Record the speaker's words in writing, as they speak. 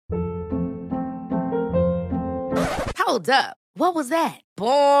Hold up. What was that?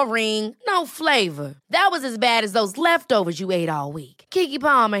 Boring. No flavor. That was as bad as those leftovers you ate all week. Keke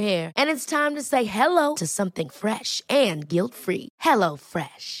Palmer here, and it's time to say hello to something fresh and guilt-free. Hello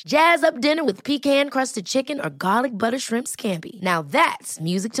Fresh. Jazz up dinner with pecan-crusted chicken or garlic butter shrimp scampi. Now that's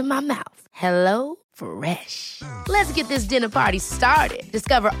music to my mouth. Hello Fresh. Let's get this dinner party started.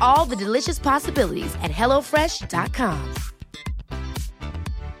 Discover all the delicious possibilities at hellofresh.com.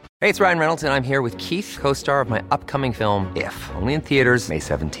 Hey, it's Ryan Reynolds, and I'm here with Keith, co-star of my upcoming film, If, only in theaters May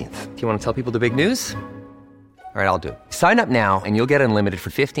 17th. Do you want to tell people the big news? All right, I'll do it. Sign up now and you'll get unlimited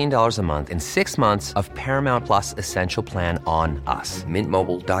for $15 a month and 6 months of Paramount Plus Essential Plan on us.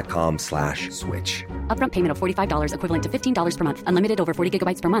 MintMobile.com/switch. Upfront payment of $45 equivalent to $15 per month. Unlimited over 40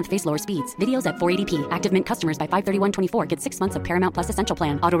 gigabytes per month. Face lower speeds. Videos at 480p. Active Mint customers by 531.24 get 6 months of Paramount Plus Essential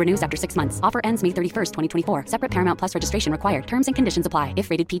Plan. Auto renews after 6 months. Offer ends May 31st, 2024. Separate Paramount Plus registration required. Terms and conditions apply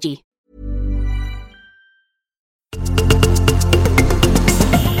if rated PG.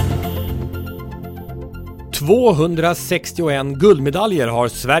 ...261 guldmedaljer har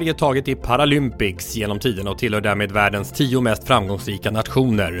Sverige tagit i Paralympics genom tiden och tillhör därmed världens 10 mest framgångsrika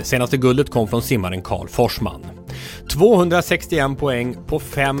nationer. Senaste guldet kom från simmaren Karl Forsman. 261 poäng på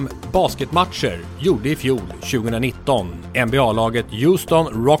 5 basketmatcher gjorde i fjol 2019 NBA-laget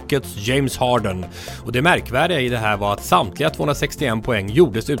Houston Rockets James Harden. Och det märkvärdiga i det här var att samtliga 261 poäng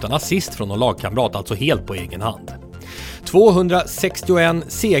gjordes utan assist från någon lagkamrat, alltså helt på egen hand. 261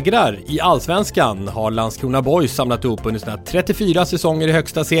 segrar i Allsvenskan har Landskrona Boys samlat upp under sina 34 säsonger i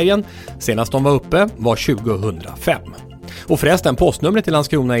högsta serien. Senast de var uppe var 2005. Och förresten, postnumret till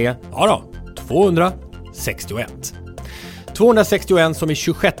Landskrona är 261. 261 som i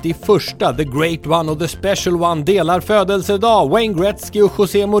 26:e The Great One och The Special One delar födelsedag. Wayne Gretzky och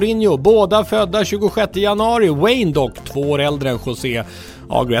José Mourinho, båda födda 26 januari. Wayne dock 2 år äldre än José.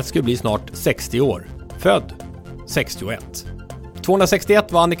 Ja, Gretzky blir snart 60 år. Född 61.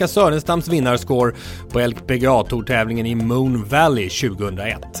 261 var Annika Sörenstams vinnarskår på LPGA-tourtävlingen i Moon Valley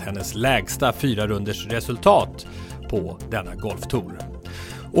 2001. Hennes lägsta 4-runders resultat på denna golftour.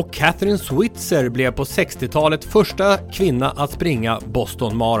 Och Catherine Switzer blev på 60-talet första kvinna att springa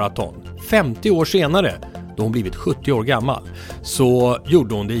Boston Marathon. 50 år senare, då hon blivit 70 år gammal, så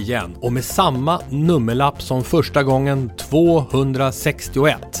gjorde hon det igen. Och med samma nummerlapp som första gången,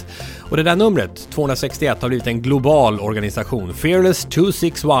 261. Och det där numret, 261, har blivit en global organisation, Fearless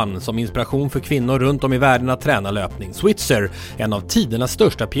 261, som inspiration för kvinnor runt om i världen att träna löpning. Switzer, en av tidernas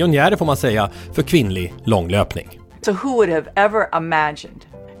största pionjärer får man säga, för kvinnlig långlöpning. So who would have ever imagined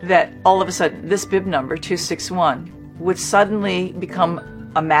that all of a sudden this bib number, 261, would suddenly become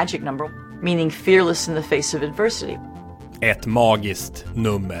a magic number, meaning fearless in the face of adversity? Ett magiskt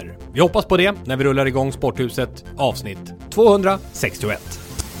nummer. Vi hoppas på det när vi rullar igång Sporthuset avsnitt 261.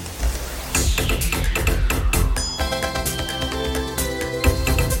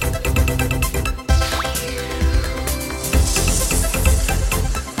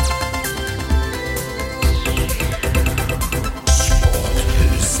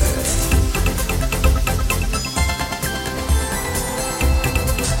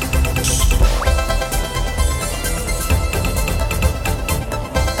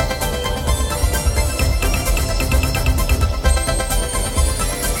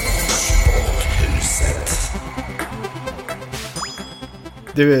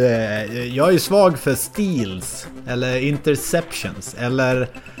 Du, jag är svag för steals eller interceptions eller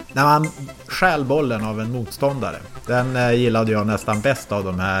när man stjäl bollen av en motståndare. Den gillade jag nästan bäst av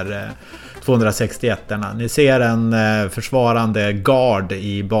de här 261-erna. Ni ser en försvarande guard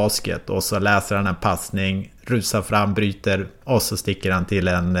i basket och så läser han en passning, rusar fram, bryter och så sticker han till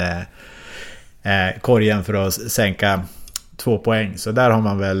en korgen för att sänka 2 poäng. Så där har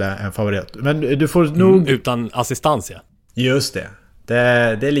man väl en favorit. Men du får nog... Utan assistans, ja. Just det. Det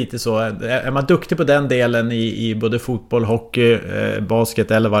är lite så. Är man duktig på den delen i både fotboll, hockey,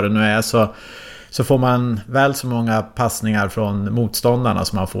 basket eller vad det nu är, så får man väl så många passningar från motståndarna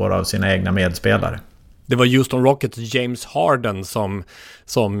som man får av sina egna medspelare. Det var Houston Rockets James Harden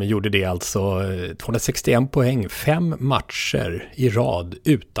som gjorde det, alltså 261 poäng, 5 matcher i rad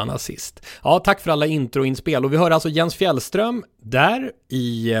utan assist. Ja, tack för alla introinspel. Och vi hör alltså Jens Fjällström där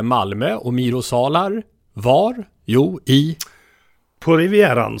i Malmö och Miro Salar var? Jo, på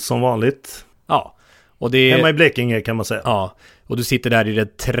Rivieran som vanligt. Ja. Och det... Hemma i Blekinge kan man säga. Ja, och du sitter där i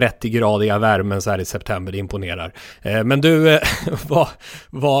det 30-gradiga värmen så här i september, det imponerar. Men du,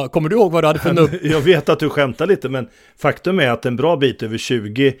 vad kommer du ihåg vad du hade för Jag vet att du skämtar lite, men faktum är att en bra bit över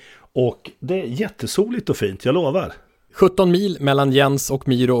 20 och det är jättesoligt och fint, jag lovar. 17 mil mellan Jens och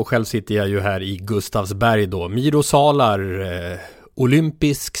Miro och själv sitter jag ju här i Gustavsberg då. Miro Salar,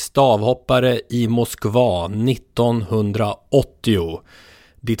 olympisk stavhoppare i Moskva 1980.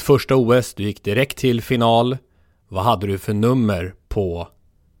 Ditt första OS, du gick direkt till final. Vad hade du för nummer på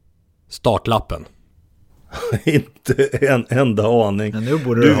startlappen? Inte en enda aning.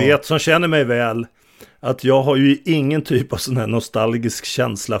 Du vet, som känner mig väl, att jag har ju ingen typ av sån här nostalgisk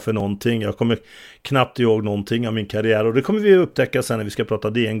känsla för någonting. Jag kommer knappt ihåg någonting av min karriär. Och det kommer vi upptäcka sen när vi ska prata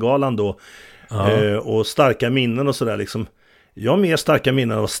DN-galan då. Och starka minnen och sådär liksom. Jag har mer starka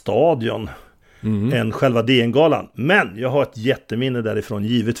minnen av stadion än själva DN-galan. Men jag har ett jätteminne därifrån,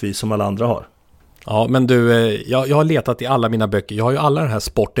 givetvis, som alla andra har. Ja, men du, jag har letat i alla mina böcker. Jag har ju alla den här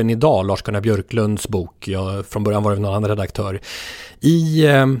Sporten idag, Lars-Gunnar Björklunds bok. Från början var det någon annan redaktör. I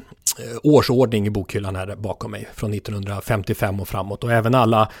årsordning i bokhyllan här bakom mig, från 1955 och framåt. Och även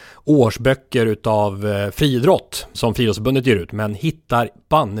alla årsböcker utav friidrott som Friidrottsförbundet ger ut. Men hittar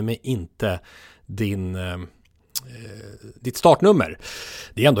banne mig inte ditt startnummer.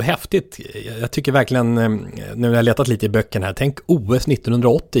 Det är ändå häftigt. Jag tycker verkligen, nu när jag letat lite i böckerna här, tänk OS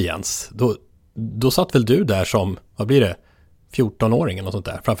 1980 Jens. Då satt väl du där som, vad blir det, 14-åringen och sånt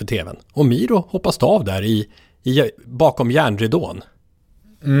där framför tvn. Och Miro hoppas av där bakom järnridån.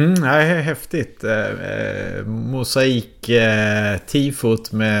 Det är häftigt. Mosaik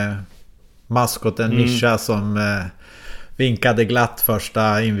tifot med maskoten Mischa som vinkade glatt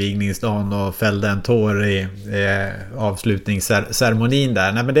första invigningsdagen och fällde en tår i avslutningsceremonin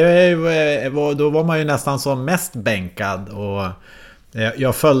där. Nej, men då var man ju nästan som mest bänkad, och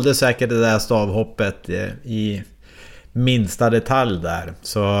jag följde säkert det där stavhoppet i minsta detalj där.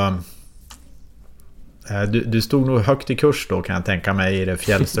 Så du stod nog högt i kurs då, kan jag tänka mig, i det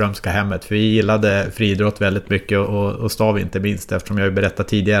fjällströmska hemmet. För vi gillade friidrott väldigt mycket, och stav inte minst, eftersom jag ju berättade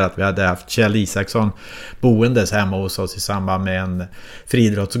tidigare att vi hade haft Kjell Isaksson boendes hemma hos oss i samband med en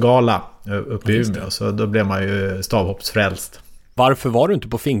friidrottsgala uppe i Umeå. Så då blev man ju stavhoppsfrälst. Varför var du inte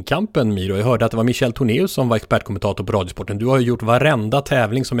på Finnkampen, Miro? Jag hörde att det var Michel Tornéus som var expertkommentator på Radiosporten. Du har ju gjort varenda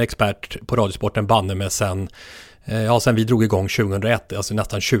tävling som expert på Radiosporten banne med sen vi drog igång 2001, alltså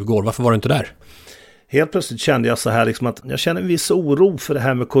nästan 20 år. Varför var du inte där? Helt plötsligt kände jag så här liksom att jag känner en viss oro för det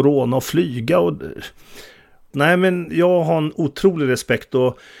här med corona och flyga. Nej, men jag har en otrolig respekt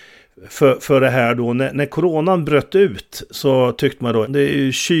för det här då. När coronan bröt ut så tyckte man då, det är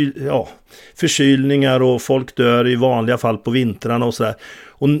ju förkylningar och folk dör i vanliga fall på vintrarna och så där.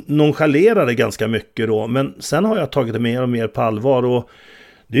 Och nonchalerade ganska mycket då. Men sen har jag tagit det mer och mer på allvar, och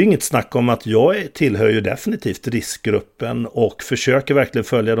det är inget snack om att jag tillhör ju definitivt riskgruppen och försöker verkligen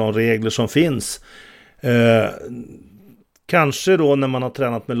följa de regler som finns. Kanske då när man har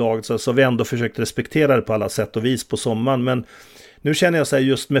tränat med laget så har vi ändå försökt respektera det på alla sätt och vis på sommaren, men nu känner jag så här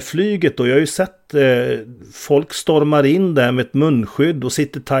just med flyget då, jag har ju sett folk stormar in där med ett munskydd och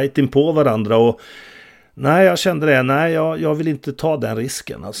sitter tajt in på varandra, och nej, jag kände det, jag vill inte ta den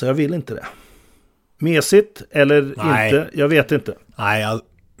risken, alltså jag vill inte det. Mesigt eller inte, jag vet inte. Nej,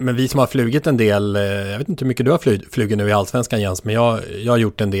 men vi som har flugit en del, jag vet inte hur mycket du har flugit nu i Allsvenskan Jens, men jag har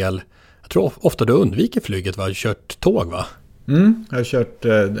gjort en del. Jag tror ofta du undviker flyget, va? Kört tåg, va? Jag har kört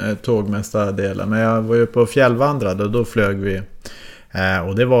tåg mesta delen, men jag var ju på fjällvandrad och då flög vi,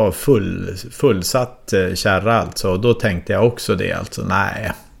 och det var fullsatt kärra alltså, och då tänkte jag också det, alltså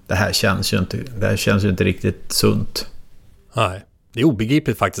nej, det här känns ju inte riktigt sunt. Nej, det är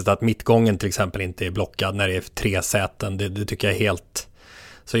obegripligt faktiskt att mittgången till exempel inte är blockad när det är 3 säten, det tycker jag är helt.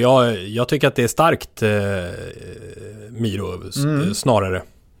 Så jag tycker att det är starkt, Miro, snarare.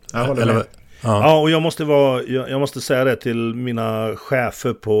 Jag håller med. Ja, och jag måste säga det till mina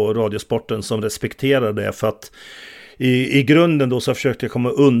chefer på Radiosporten som respekterar det, för att i grunden då så försökte jag komma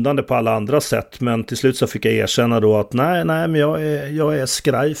undan det på alla andra sätt, men till slut så fick jag erkänna då att nej, men jag är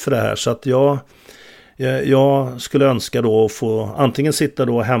skraj för det här, så att jag skulle önska då att få antingen sitta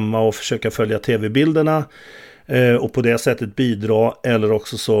då hemma och försöka följa tv-bilderna och på det sättet bidra, eller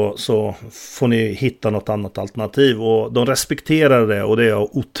också så får ni hitta något annat alternativ, och de respekterar det, och det är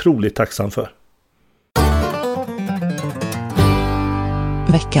jag otroligt tacksam för.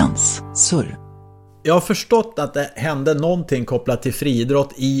 Veckans surr. Jag har förstått att det hände någonting kopplat till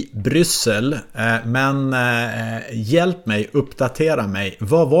friidrott i Bryssel, men hjälp mig, uppdatera mig.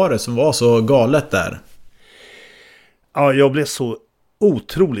 Vad var det som var så galet där? Ja, jag blev så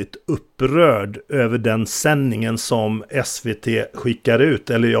otroligt upprörd över den sändningen som SVT skickar ut.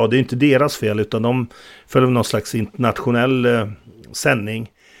 Eller ja, det är inte deras fel, utan de följer någon slags internationell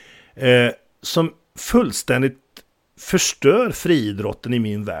sändning som fullständigt förstör friidrotten i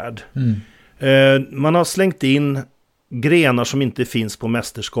min värld. Man har slängt in grenar som inte finns på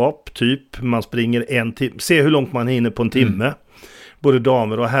mästerskap, typ man springer en timme, se hur långt man hinner på en timme, både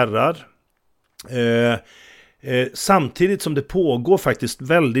damer och herrar. Samtidigt som det pågår faktiskt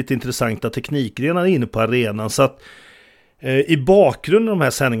väldigt intressanta teknikgrenar inne på arenan. Så att i bakgrunden av de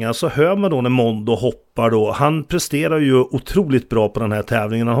här sändningarna så hör man då när Mondo hoppar då. Han presterar ju otroligt bra på den här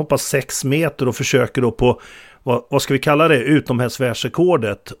tävlingen. Han hoppar 6 meter och försöker då på, vad ska vi kalla det,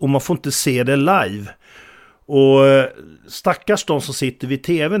 utomhästvärldsrekordet. Och man får inte se det live. Och stackars de som sitter vid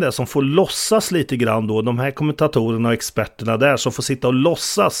tvn där som får låtsas lite grann då. De här kommentatorerna och experterna där som får sitta och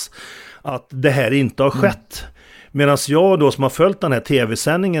låtsas att det här inte har skett. Medan jag då som har följt den här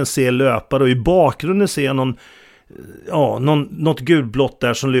tv-sändningen ser löpare och i bakgrunden ser jag något gulblått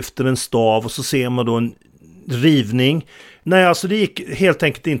där som lyfter en stav och så ser man då en rivning. Nej, alltså det gick helt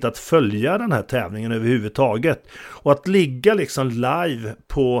enkelt inte att följa den här tävlingen överhuvudtaget. Och att ligga liksom live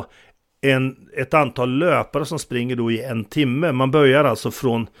på ett antal löpare som springer då i 1 timme. Man börjar alltså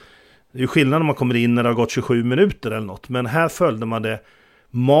från, det är ju skillnad när man kommer in när det har gått 27 minuter eller något. Men här följde man det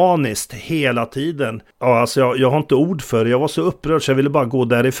maniskt hela tiden. Ja, alltså jag har inte ord för det. Jag var så upprörd så jag ville bara gå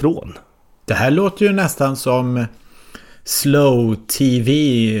därifrån. Det här låter ju nästan som slow tv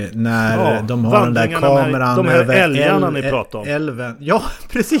när de har den där kameran de här över älgarna ni pratar om. Älven. Ja,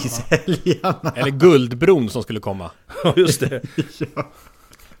 precis. Ja. Älgarna. Eller Guldbron som skulle komma. Ja, just det. Ja.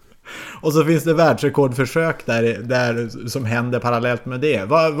 Och så finns det världsrekordförsök där som händer parallellt med det.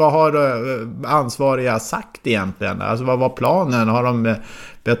 Vad har ansvariga sagt egentligen? Alltså vad var planen? Har de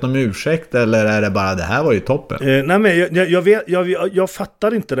bett om ursäkt eller är det bara det här var ju toppen? Nej men jag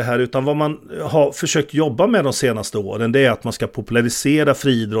fattar inte det här, utan vad man har försökt jobba med de senaste åren, det är att man ska popularisera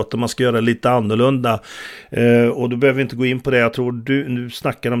friidrott och man ska göra det lite annorlunda. Och då behöver vi inte gå in på det. Jag tror du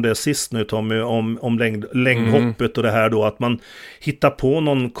snackade om det sist nu, Tommy, om längdhoppet och det här då, att man hittar på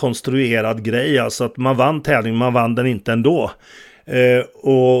någon konstruerad grej, alltså att man vann tävlingen, man vann den inte ändå.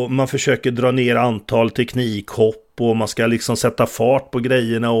 Och man försöker dra ner antal teknikhopp och man ska liksom sätta fart på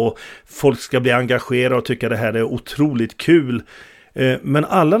grejerna och folk ska bli engagerade och tycka det här är otroligt kul. Men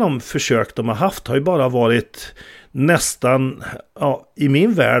alla de försök de har haft har ju bara varit nästan, i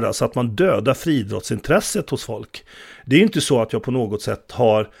min värld, alltså att man dödar friidrottsintresset hos folk. Det är ju inte så att jag på något sätt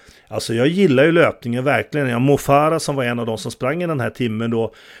har, alltså jag gillar ju löpningen verkligen. Jag Mo Farah som var en av de som sprang i den här timmen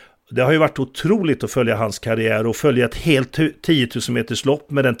då, det har ju varit otroligt att följa hans karriär och följa ett helt 10 000 meters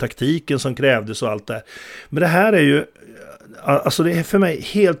lopp med den taktiken som krävdes och allt det. Men det här är ju, alltså det är för mig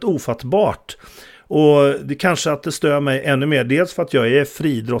helt ofattbart. Och det kanske att det stör mig ännu mer, dels för att jag är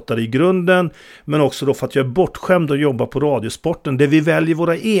friidrottare i grunden, men också då för att jag är bortskämd och jobbar på radiosporten där vi väljer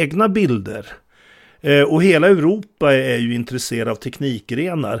våra egna bilder. Och hela Europa är ju intresserad av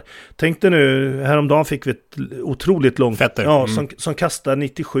teknikgrenar. Tänk dig nu, häromdagen fick vi ett otroligt långt Fetter. Som kastar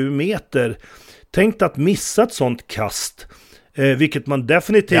 97 meter. Tänk dig att missa ett sånt kast. Vilket man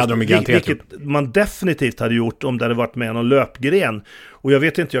definitivt hade gjort om det hade varit med någon löpgren. Och jag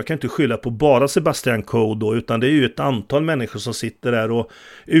vet inte, jag kan inte skylla på bara Sebastian Coe då, utan det är ju ett antal människor som sitter där och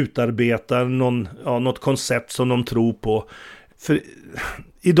utarbetar något koncept som de tror på. För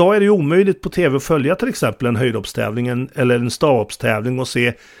idag är det ju omöjligt på tv att följa till exempel en höjdhoppstävling eller en stavhoppstävling och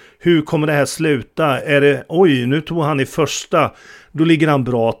se hur kommer det här sluta. Är det, oj, nu tog han i första, då ligger han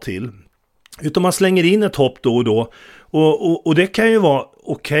bra till. Utan man slänger in ett hopp då och då. Och det kan ju vara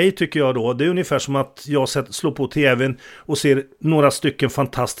okej, tycker jag då. Det är ungefär som att jag slår på tvn och ser några stycken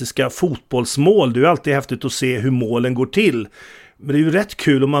fantastiska fotbollsmål. Det är ju alltid häftigt att se hur målen går till. Men det är ju rätt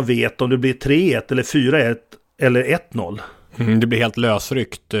kul om man vet om det blir 3-1 eller 4-1 eller 1-0. Det blir helt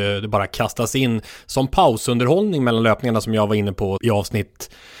lösryckt. Det bara kastas in som pausunderhållning mellan löpningarna som jag var inne på i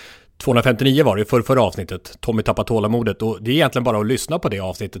avsnitt 259 var det förra avsnittet. Tommy tappar tålamodet. Och det är egentligen bara att lyssna på det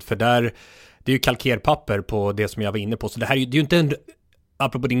avsnittet, för där det är ju kalkerpapper på det som jag var inne på. Så det här är ju inte en,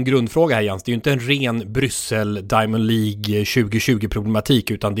 apropå din grundfråga här Jens, det är ju inte en ren Bryssel Diamond League 2020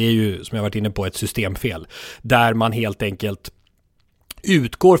 problematik, utan det är ju, som jag varit inne på, ett systemfel. Där man helt enkelt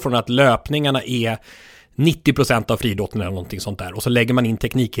utgår från att löpningarna är 90% av friidrotten eller någonting sånt där. Och så lägger man in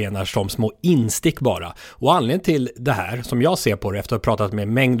teknikgrenar som små instick bara. Och anledningen till det här, som jag ser på det efter att ha pratat med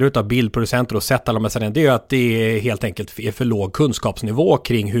mängder av bildproducenter och sett alla de här sändningarna, det är ju att det helt enkelt är för låg kunskapsnivå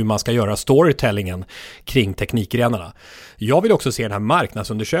kring hur man ska göra storytellingen kring teknikgrenarna. Jag vill också se den här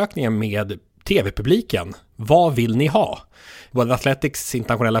marknadsundersökningen med tv-publiken. Vad vill ni ha? World Athletics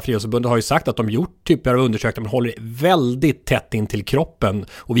internationella friidrottsförbund har ju sagt att de gjort typer av undersökningar, man håller väldigt tätt in till kroppen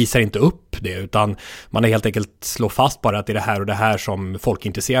och visar inte upp det, utan man är helt enkelt slår fast bara att det är det här och det här som folk är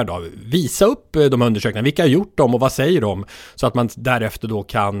intresserade av. Visa upp de här undersökningarna, vilka har gjort dem och vad säger de, så att man därefter då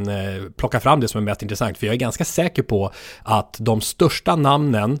kan plocka fram det som är mest intressant. För jag är ganska säker på att de största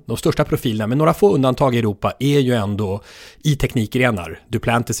namnen, de största profilerna, med några få undantag i Europa, är ju ändå i teknikgrenar.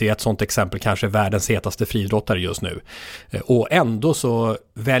 Duplantis är ett sånt exempel, kanske världens hetaste friidrottare just nu. Och ändå så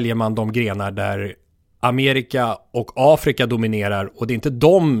väljer man de grenar där Amerika och Afrika dominerar, och det är inte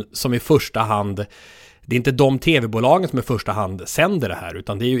de som i första hand, det är inte de tv-bolagen som i första hand sänder det här,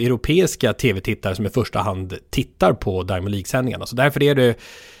 utan det är ju europeiska tv-tittare som i första hand tittar på Diamond League-sändningarna. Så därför är det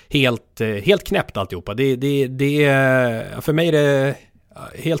helt knäppt alltihopa. För mig är det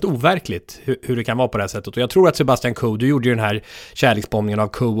helt overkligt hur det kan vara på det här sättet. Och jag tror att Sebastian Coe, du gjorde ju den här kärleksbombningen av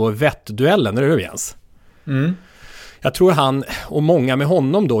Coe och Vett-duellen, är det du, Jens? Mm. Jag tror han och många med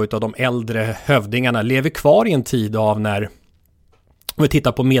honom då utav de äldre hövdingarna lever kvar i en tid av när, om vi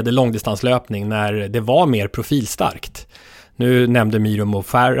tittar på medellångdistanslöpning, när det var mer profilstarkt. Nu nämnde Miro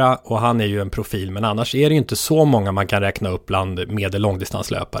Mofarra och han är ju en profil, men annars är det ju inte så många man kan räkna upp bland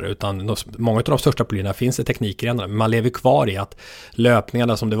medellångdistanslöpare, utan många av de största problemen finns i teknikgrenarna, men man lever kvar i att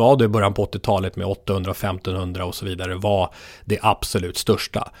löpningarna som det var då i början på 80-talet med 800, 1500 och så vidare var det absolut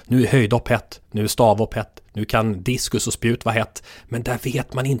största. Nu är höjdhopp hett, nu är stavhopp hett, nu kan diskus och spjut vara hett, men där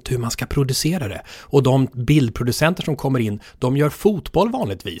vet man inte hur man ska producera det. Och de bildproducenter som kommer in, de gör fotboll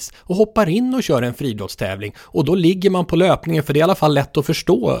vanligtvis och hoppar in och kör en friidrottstävling, och då ligger man på löpningen, för det är i alla fall lätt att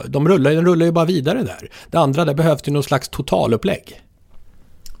förstå. Den rullar ju bara vidare där. Det andra, där behövs det någon slags totalupplägg.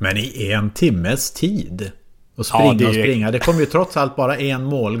 Men i en timmes tid och springa. Det kom ju trots allt bara en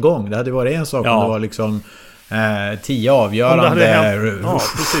målgång. Det hade varit en sak om det var liksom 10 avgörande.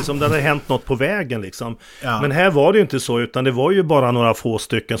 Precis, om det hade hänt något på vägen liksom. Ja. Men här var det ju inte så, utan det var ju bara några få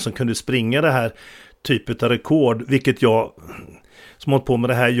stycken som kunde springa det här typet av rekord, vilket jag som hållit på med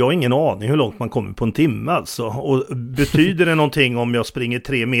det här, jag har ingen aning hur långt man kommer på en timme alltså. Och betyder det någonting om jag springer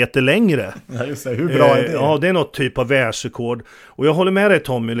 3 meter längre? Ja, just det. Hur bra är det? Ja, det är något typ av världsrekord. Och jag håller med dig,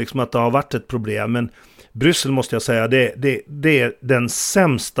 Tommy, liksom att det har varit ett problem, men Bryssel måste jag säga, det är den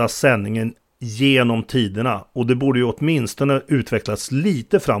sämsta sändningen genom tiderna, och det borde ju åtminstone utvecklas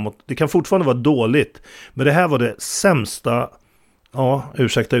lite framåt. Det kan fortfarande vara dåligt, men det här var det sämsta,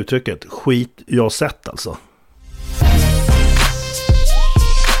 ursäkta uttrycket, skit jag sett alltså.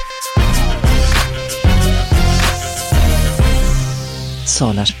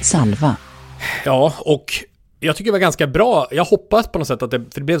 Salars salva. Ja, och jag tycker det var ganska bra. Jag hoppas på något sätt att för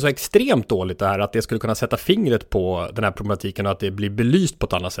det blev så extremt dåligt det här, att det skulle kunna sätta fingret på den här problematiken och att det blir belyst på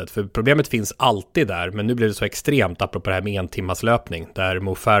ett annat sätt. För problemet finns alltid där, men nu blev det så extremt apropå det här med 1 timmas löpning, där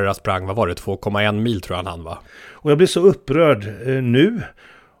Mo Farah sprang, 2,1 mil tror jag han var. Och jag blir så upprörd nu,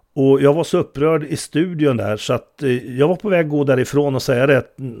 och jag var så upprörd i studion där, så att jag var på väg att gå därifrån och säga det,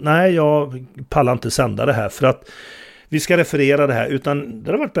 nej, jag pallar inte sända det här för att vi ska referera det här, utan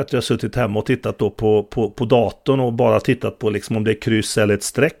det har varit bättre att jag suttit hemma och tittat då på datorn och bara tittat på liksom om det är kryss eller ett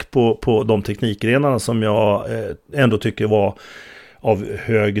streck på de teknikgrenarna som jag ändå tycker var av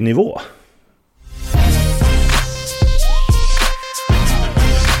hög nivå.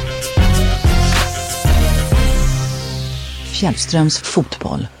 Fjällströms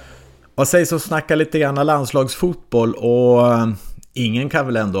fotboll. Vad sägs att snacka lite grann landslagsfotboll, och ingen kan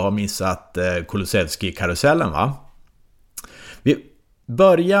väl ändå ha missat Kulusevski-karusellen, va? Vi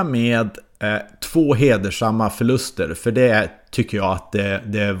börjar med 2 hedersamma förluster, för det tycker jag att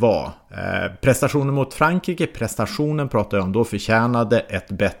det var. Prestationen mot Frankrike, prestationen pratar jag om, då förtjänade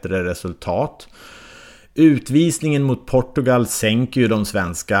ett bättre resultat. Utvisningen mot Portugal sänker ju de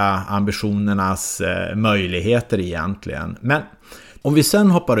svenska ambitionernas möjligheter egentligen. Men om vi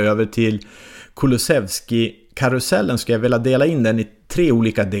sen hoppar över till Kulusevski-karusellen, ska jag vilja dela in den i 3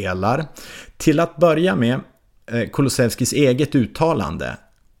 olika delar. Till att börja med Kulusevskis eget uttalande.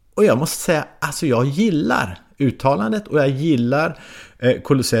 Och jag måste säga, alltså jag gillar uttalandet och jag gillar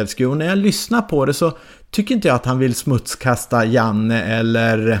Kulusevski. Och när jag lyssnar på det så tycker inte jag att han vill smutskasta Janne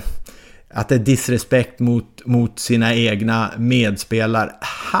eller att det är disrespekt mot sina egna medspelare.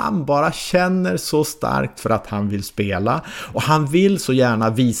 Han bara känner så starkt för att han vill spela, och han vill så gärna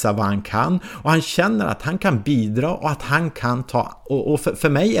visa vad han kan, och han känner att han kan bidra och att han kan ta, och för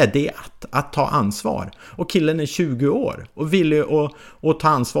mig är det att ta ansvar. Och killen är 20 år och vill ju att ta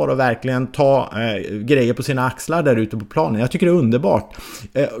ansvar och verkligen ta grejer på sina axlar där ute på planen. Jag tycker det är underbart.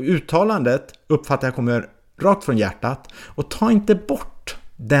 Uttalandet uppfattar jag kommer rakt från hjärtat, och ta inte bort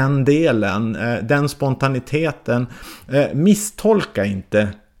den delen, den spontaniteten, misstolka inte,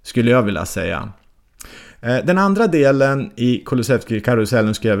 skulle jag vilja säga. Den andra delen i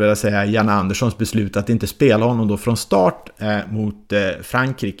Kulusevski-karusellen skulle jag vilja säga Janne Anderssons beslut att inte spela honom då från start mot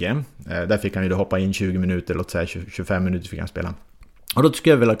Frankrike. Där fick han ju då hoppa in 20 minuter, låt säga 25 minuter fick han spela. Och då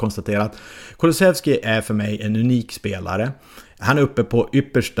skulle jag vilja konstatera att Kulusevski är för mig en unik spelare. Han är uppe på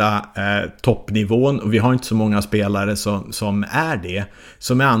yppersta toppnivån, och vi har inte så många spelare som är det.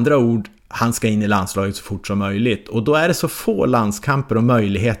 Så med andra ord, han ska in i landslaget så fort som möjligt. Och då är det så få landskamper och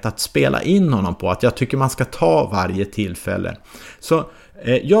möjlighet att spela in honom på, att jag tycker man ska ta varje tillfälle. Så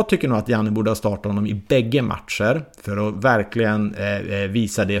Jag tycker nog att Janne borde ha startat honom i bägge matcher för att verkligen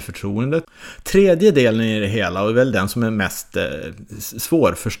visa det förtroendet. Tredje delen i det hela, och väl den som är mest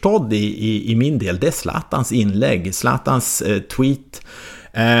svårförstådd i min del, det är Zlatans inlägg, Zlatans tweet.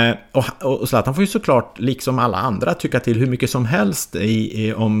 Och Zlatan får ju såklart, liksom alla andra, tycka till hur mycket som helst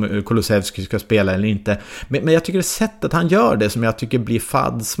om Kulusevski ska spela eller inte. Men jag tycker det sättet han gör det som jag tycker blir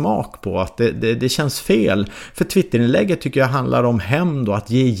fadd smak på, att det känns fel. För Twitterinlägget tycker jag handlar om hämnd och att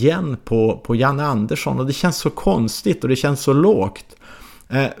ge igen på Janne Andersson, och det känns så konstigt och det känns så lågt.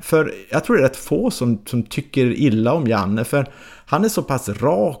 För jag tror det är rätt få som tycker illa om Janne, för han är så pass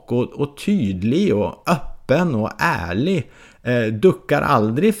rak och tydlig och öppen och ärlig. Duckar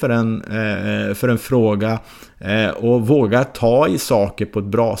aldrig för en fråga och vågar ta i saker på ett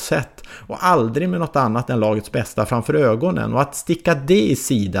bra sätt och aldrig med något annat än lagets bästa framför ögonen, och att sticka det i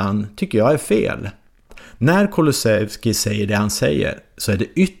sidan tycker jag är fel. När Kulusevski säger det han säger så är det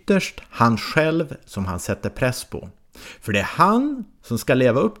ytterst han själv som han sätter press på, för det är han som ska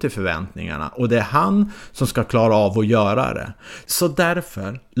leva upp till förväntningarna och det är han som ska klara av att göra det. Så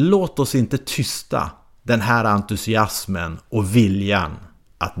därför, låt oss inte tysta den här entusiasmen och viljan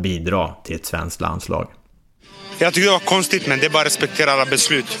att bidra till ett svenskt landslag. Jag tycker det var konstigt, men det är bara att respektera alla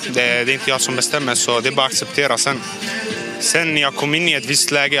beslut. Det är inte jag som bestämmer, så det är bara att acceptera. Sen när jag kom in i ett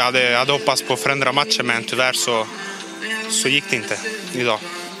visst läge, jag hade hoppats på att förändra matchen, men tyvärr så gick det inte idag.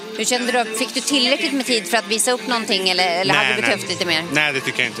 Hur kände du? Fick du tillräckligt med tid för att visa upp någonting, eller hade du behövt lite mer? Nej, det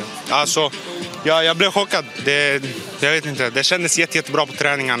tycker jag inte. Alltså, jag blev chockad. Jag vet inte, det kändes jättebra på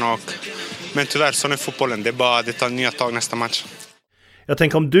träningarna, men tyvärr så är fotbollen, det tar nya tag nästa match. Jag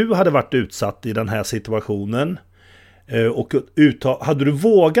tänker om du hade varit utsatt i den här situationen och hade du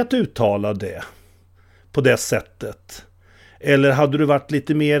vågat uttala det på det sättet? Eller hade du varit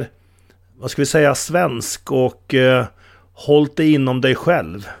lite mer, vad ska vi säga, svensk och hållit det inom dig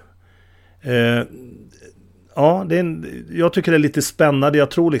själv? Ja, jag tycker det är lite spännande.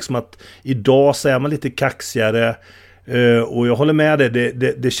 Jag tror liksom att idag så är man lite kaxigare. Och jag håller med dig,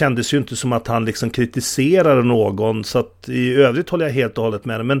 det kändes ju inte som att han liksom kritiserade någon, så att i övrigt håller jag helt och hållet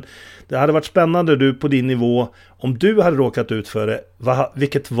med dig. Men det hade varit spännande, du på din nivå, om du hade råkat ut för det,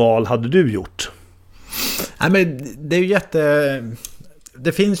 vilket val hade du gjort? Nej, men det är ju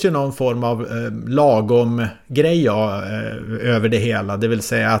det finns ju någon form av lagom grej över det hela, det vill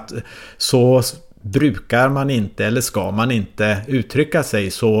säga att så brukar man inte eller ska man inte uttrycka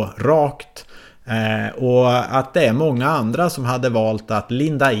sig så rakt. Och att det är många andra som hade valt att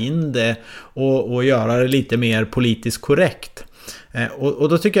linda in det och göra det lite mer politiskt korrekt. Och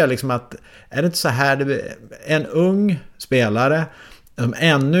då tycker jag liksom att är det inte så här, en ung spelare som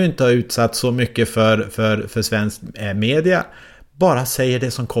ännu inte har utsatt så mycket för svensk media bara säger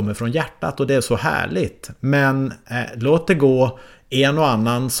det som kommer från hjärtat, och det är så härligt. Men låt det gå en och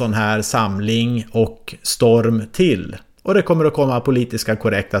annan sån här samling och storm till. Och det kommer att komma politiska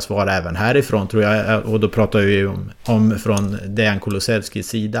korrekta svar även härifrån, tror jag. Och då pratar vi om från Dejan Kulusevskis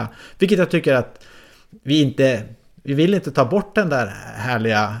sida. Vilket jag tycker att vi vill inte ta bort den där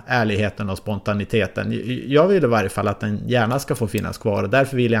härliga ärligheten och spontaniteten. Jag vill i varje fall att den gärna ska få finnas kvar. Och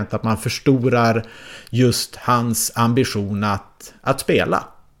därför vill jag inte att man förstorar just hans ambition att spela.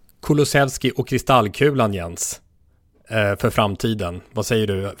 Kulusevski och kristallkulan, Jens, för framtiden. Vad säger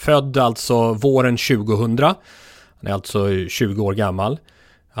du? Född alltså våren 2000. Han är alltså 20 år gammal.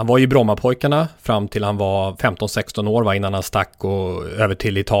 Han var i Brommapojkarna fram till han var 15-16 år, innan han stack och över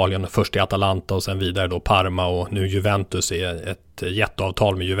till Italien, först i Atalanta och sen vidare då Parma och nu Juventus, är ett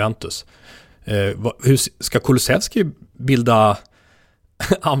jätteavtal med Juventus. Hur ska Kulusevski bilda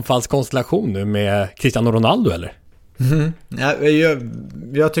anfallskonstellation nu med Cristiano Ronaldo, eller? Mm.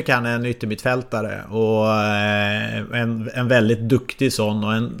 Jag tycker han är en yttermittfältare och en väldigt duktig sån,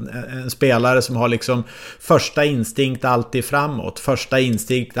 och en spelare som har liksom första instinkt alltid framåt, första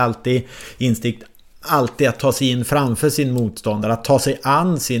instinkt alltid att ta sig in framför sin motståndare, att ta sig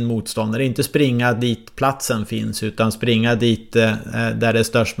an sin motståndare, inte springa dit platsen finns, utan springa dit där det är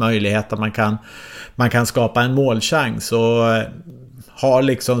störst möjlighet att man kan skapa en målchans, och har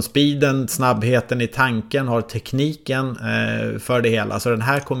liksom speeden, snabbheten i tanken, har tekniken för det hela. Så den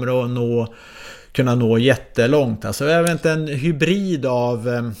här kommer att kunna nå jättelångt. Alltså jag vet inte, en hybrid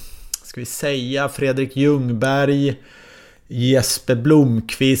av ska vi säga Fredrik Ljungberg, Jesper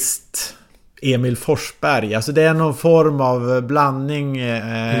Blomqvist, Emil Forsberg. Alltså det är någon form av blandning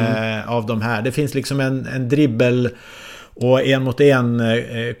av de här. Det finns liksom en dribbel Och en mot en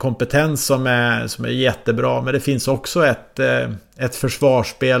kompetens som är jättebra. Men det finns också ett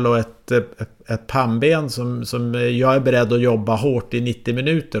försvarsspel och ett pannben som jag är beredd att jobba hårt i 90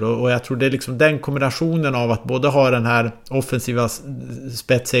 minuter. Och jag tror det är liksom den kombinationen av att både ha den här offensiva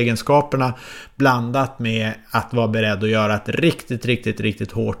spetsegenskaperna blandat med att vara beredd att göra ett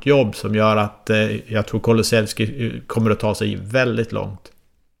riktigt hårt jobb som gör att jag tror Kulusevski kommer att ta sig väldigt långt.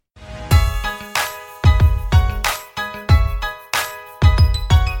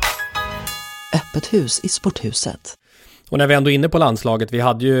 Öppet hus i Sporthuset. Och när vi ändå är inne på landslaget, vi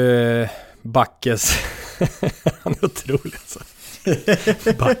hade ju Backes han är otrolig alltså.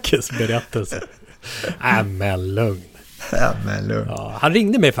 Backes berättelse. Men lugn. Ja, han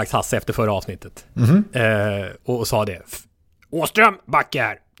ringde mig faktiskt Hasse efter förra avsnittet. Och sa det. Åström, Backe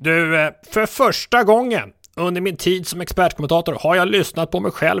här. Du, för första gången under min tid som expertkommentator har jag lyssnat på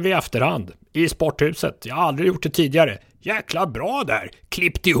mig själv i efterhand i Sporthuset. Jag har aldrig gjort det tidigare. Jäkla bra där.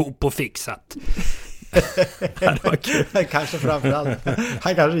 Klippt ihop och fixat. Det var kul. Kanske framförallt.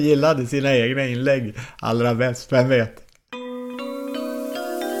 Han kanske gillade sina egna inlägg allra bäst, vem vet.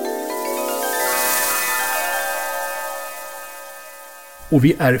 Och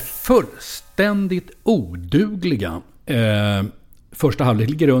vi är fullständigt odugliga. Första halvlek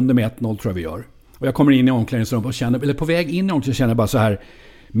ligger under med 1-0 tror jag vi gör. Och jag kommer in i omklädningsrummet och känner, eller på väg in i omklädningsrummet känner jag bara så här,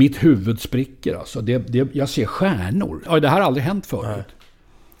 mitt huvud spricker alltså. Jag ser stjärnor. Ja, det här har aldrig hänt förut.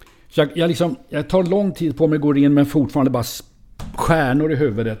 Så jag tar lång tid på mig att gå in, men fortfarande bara stjärnor i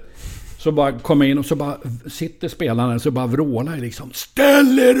huvudet. Så bara kommer in och så bara sitter spelarna så bara vrålar jag liksom,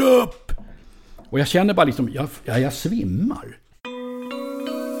 ställ er upp! Och jag känner bara liksom, jag svimmar.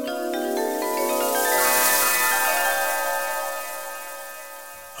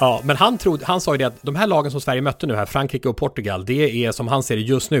 Ja, men han sa ju det att de här lagen som Sverige mötte nu här, Frankrike och Portugal, det är som han ser det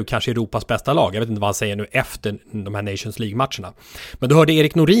just nu kanske Europas bästa lag. Jag vet inte vad han säger nu efter de här Nations League-matcherna. Men då hörde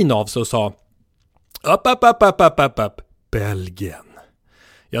Erik Norin av sig och sa upp, Belgien.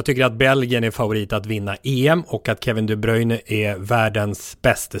 Jag tycker att Belgien är favorit att vinna EM och att Kevin De Bruyne är världens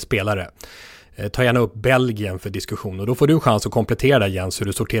bästa spelare. Ta gärna upp Belgien för diskussion och då får du chans att komplettera Jens hur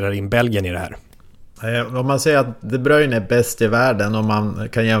du sorterar in Belgien i det här. Om man säger att De Bruyne är bäst i världen, om man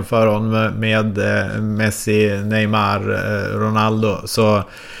kan jämföra honom med Messi, Neymar, Ronaldo, så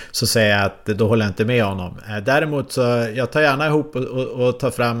säger jag att då håller jag inte med honom. Däremot så jag tar gärna ihop och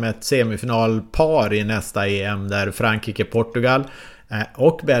tar fram ett semifinalpar i nästa EM där Frankrike, Portugal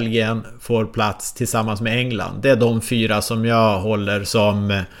och Belgien får plats tillsammans med England. Det är de 4 som jag håller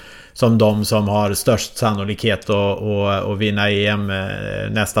som de som har störst sannolikhet att vinna EM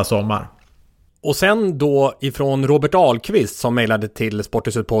nästa sommar. Och sen då ifrån Robert Ahlqvist som mejlade till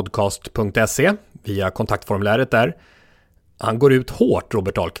sporthusetpodcast.se via kontaktformuläret där. Han går ut hårt,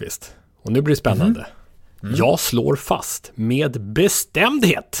 Robert Ahlqvist. Och nu blir det spännande. Jag slår fast med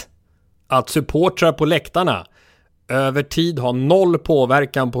bestämdhet att supportrar på läktarna över tid har 0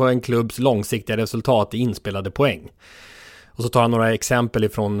 påverkan på en klubbs långsiktiga resultat i inspelade poäng. Och så tar han några exempel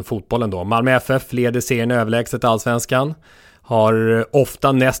ifrån fotbollen då. Malmö FF leder serien överlägset Allsvenskan. Har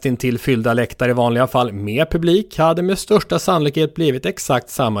ofta nästintill fyllda läktare i vanliga fall med publik, hade med största sannolikhet blivit exakt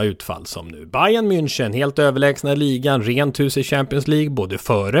samma utfall som nu. Bayern München, helt överlägsna ligan, rent hus i Champions League både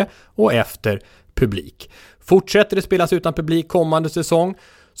före och efter publik. Fortsätter det spelas utan publik kommande säsong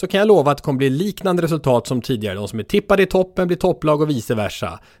så kan jag lova att det kommer bli liknande resultat som tidigare. De som är tippade i toppen blir topplag och vice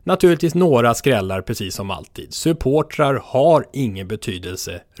versa. Naturligtvis några skrällar precis som alltid. Supportrar har ingen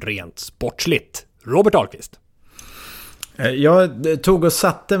betydelse rent sportsligt. Robert Ahlqvist. Jag tog och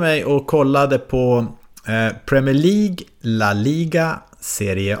satte mig och kollade på Premier League, La Liga,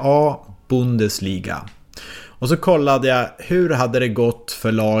 Serie A, Bundesliga. Och så kollade jag hur hade det gått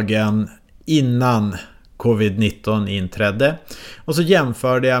för lagen innan covid-19 inträdde. Och så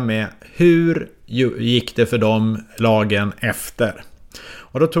jämförde jag med hur gick det för de lagen efter.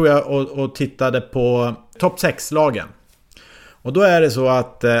 Och då tog jag och tittade på topp 6-lagen. Och då är det så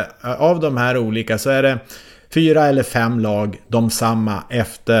att av de här olika så är det 4 eller 5 lag de samma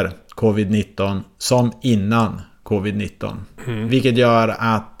efter covid-19 som innan covid-19. Vilket gör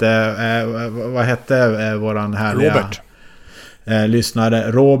att vad hette våran härliga Robert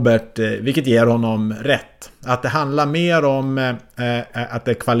lyssnare Robert, vilket ger honom rätt. Att det handlar mer om att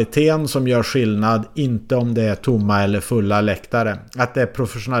det är kvaliteten som gör skillnad, inte om det är tomma eller fulla läktare. Att det är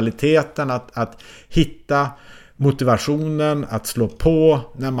professionaliteten, att hitta motivationen, att slå på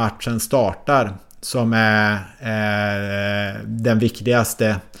när matchen startar som är den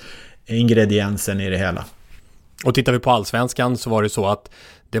viktigaste ingrediensen i det hela. Och tittar vi på Allsvenskan så var det så att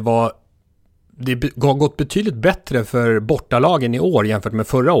det var det har gått betydligt bättre för bortalagen i år jämfört med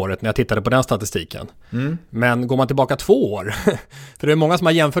förra året när jag tittade på den statistiken. Men går man tillbaka 2 år, för det är många som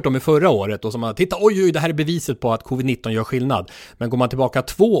har jämfört dem med förra året och som har tittat, oj, det här är beviset på att covid-19 gör skillnad. Men går man tillbaka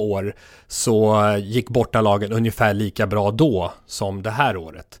 2 år så gick bortalagen ungefär lika bra då som det här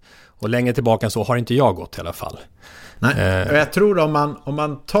året. Och längre tillbaka så har inte jag gått i alla fall. Nej, och jag tror om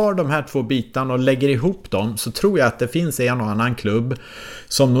man tar de här 2 bitarna och lägger ihop dem, så tror jag att det finns en och annan klubb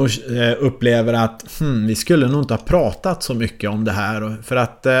som nog upplever att vi skulle nog inte ha pratat så mycket om det här. För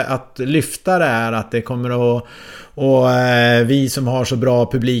att lyfta det är att det kommer att, och vi som har så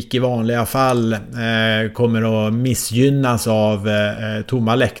bra publik i vanliga fall kommer att missgynnas av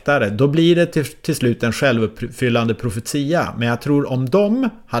tomma läktare. Då blir det till slut en självuppfyllande profetia. Men jag tror om de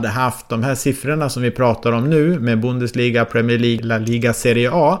hade haft de här siffrorna som vi pratar om nu med Bundesliga, Premier League, La Liga, Serie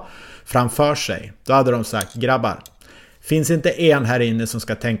A framför sig, då hade de sagt, grabbar, finns inte en här inne som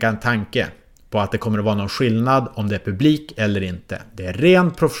ska tänka en tanke på att det kommer att vara någon skillnad om det är publik eller inte. Det är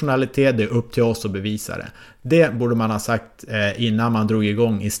ren professionalitet, det är upp till oss att bevisa det. Det borde man ha sagt innan man drog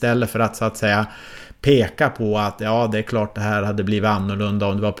igång, istället för att så att säga peka på att ja, det är klart det här hade blivit annorlunda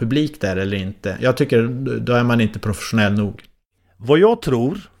om det var publik där eller inte. Jag tycker då är man inte professionell nog. Vad jag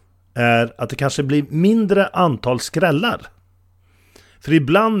tror är att det kanske blir mindre antal skrällar. För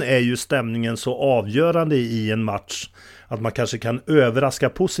ibland är ju stämningen så avgörande i en match att man kanske kan överraska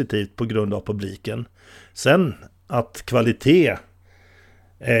positivt på grund av publiken. Sen att kvalitet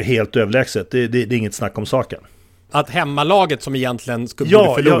är helt överlägset, det är inget snack om saken. Att hemmalaget som egentligen skulle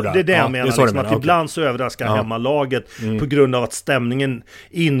förlora. Ja, det är det jag menar. Liksom, att ibland så överraskar hemmalaget på grund av att stämningen,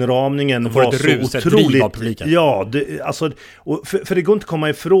 inramningen var så otroligt. Ja, för det går inte att komma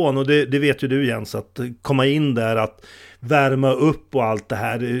ifrån, och det vet ju du Jens, att komma in där, att värma upp och allt det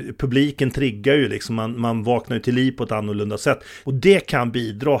här. Publiken triggar ju liksom, man vaknar ju till liv på ett annorlunda sätt. Och det kan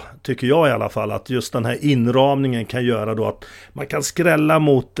bidra, tycker jag i alla fall, att just den här inramningen kan göra då att man kan skrälla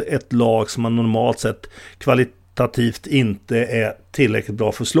mot ett lag som man normalt sett kvalitativt inte är tillräckligt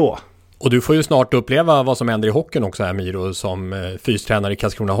bra för att slå. Och du får ju snart uppleva vad som händer i hockeyn också här, Miro, som fystränare i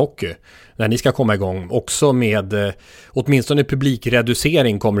Karlskrona Hockey. När ni ska komma igång också med åtminstone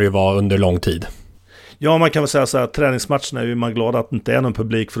publikreducering kommer det ju vara under lång tid. Ja, man kan väl säga så här, träningsmatcherna är ju man glad att det inte är någon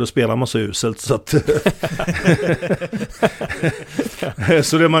publik, för då spelar man så uselt så att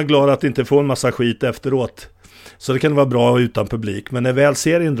så det är man glad att inte få en massa skit efteråt. Så det kan vara bra utan publik, men när väl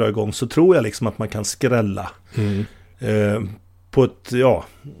serien drar igång så tror jag liksom att man kan skrälla på ett,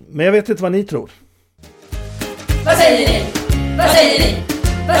 men jag vet inte vad ni tror. Vad säger ni? Vad säger ni?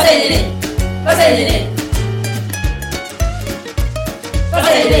 Vad säger ni? Vad säger ni? Vad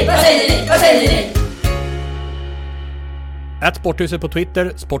säger ni? Vad säger ni? Vad säger ni? Sporthuset på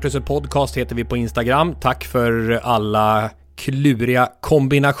Twitter, Sporthuset Podcast heter vi på Instagram. Tack för alla kluriga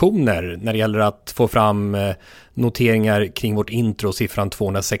kombinationer när det gäller att få fram noteringar kring vårt intro, siffran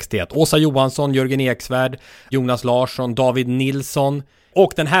 261. Åsa Johansson, Jörgen Eksvärd, Jonas Larsson, David Nilsson.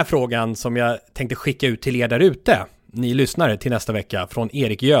 Och den här frågan som jag tänkte skicka ut till er där ute, ni lyssnare, till nästa vecka, från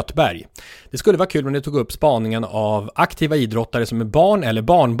Erik Götberg. Det skulle vara kul om ni tog upp spaningen av aktiva idrottare som är barn eller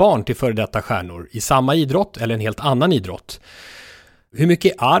barnbarn till före detta stjärnor i samma idrott eller en helt annan idrott. Hur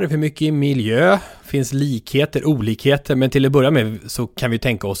mycket arv, hur mycket miljö, finns likheter, olikheter, men till att börja med så kan vi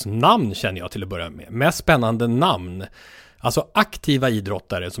tänka oss namn, känner jag till att börja med. Mest spännande namn. Alltså aktiva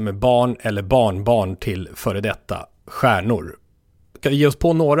idrottare som är barn eller barnbarn till före detta stjärnor. Ska vi ge oss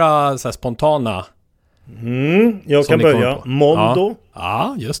på några så här spontana? Jag kan börja. Mondo.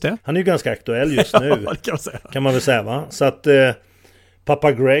 Ja, just det. Han är ju ganska aktuell just nu. Kan man väl säga, va? Så att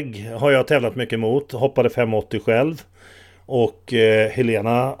pappa Greg har jag tävlat mycket mot. Hoppade 580 själv. Och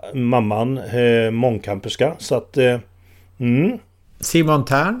Helena, mamman, mångkamperska. Så att Simon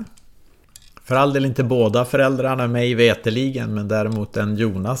Tern. För all del inte båda föräldrarna mig veteligen, men däremot en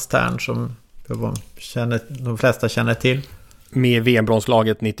Jonas Tern som de flesta känner till. Med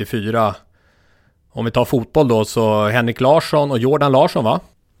VM-bronslaget 94. Om vi tar fotboll då, så Henrik Larsson och Jordan Larsson, va?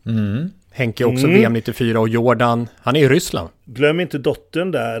 Henke också VM 94 och Jordan, han är i Ryssland. Glöm inte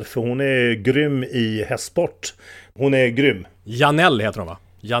dottern där, för hon är grym i hästsport. Hon är grym. Janell heter hon, va?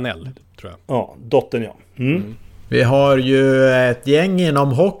 Janell, tror jag. Ja, dottern, ja. Vi har ju ett gäng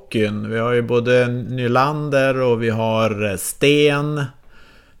inom hockeyn. Vi har ju både Nylander och vi har Sten.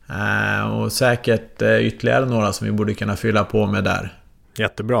 Och säkert ytterligare några som vi borde kunna fylla på med där.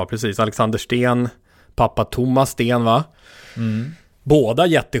 Jättebra, precis. Alexander Sten, pappa Thomas Sten, va? Båda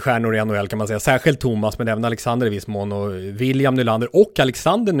jättestjärnor i NHL kan man säga. Särskilt Thomas, men även Alexander i viss mån. Och William Nylander och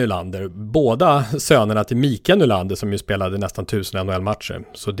Alexander Nylander. Båda sönerna till Mikael Nylander som ju spelade nästan 1000 NHL-matcher.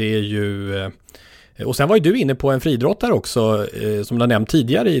 Så det är ju Och sen var ju du inne på en friidrottare också, som du har nämnt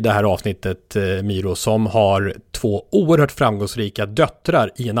tidigare i det här avsnittet, Miro, som har 2 oerhört framgångsrika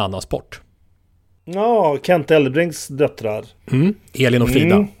döttrar i en annan sport. Ja, Kent Elbrinks döttrar. Elin och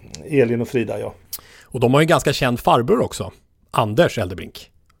Frida. Elin och Frida, ja. Och de har ju en ganska känd farbror också. Anders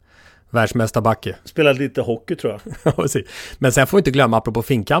Eldebrink. Världsmästarbacke. Spelade lite hockey, tror jag. Men sen får vi inte glömma, apropå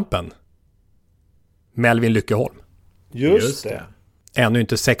finkampen, Melvin Lyckeholm. Just det. Ännu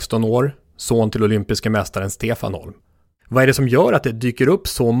inte 16 år, son till olympiska mästaren Stefan Holm. Vad är det som gör att det dyker upp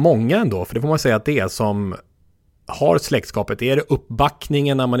så många ändå? För det får man säga att det är som har släktskapet. Är det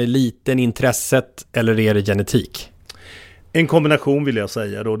uppbackningen när man är liten, intresset, eller är det genetik? En kombination vill jag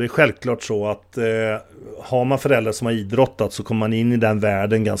säga då. Det är självklart så att har man föräldrar som har idrottat så kommer man in i den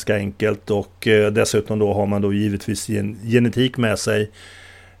världen ganska enkelt, och dessutom då har man då givetvis genetik med sig.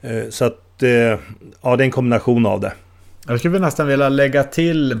 Så att ja, det är en kombination av det. Jag skulle nästan vilja lägga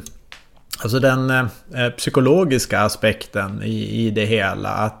till alltså den psykologiska aspekten i det hela.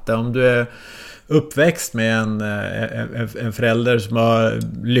 Att om du är uppväxt med en förälder som har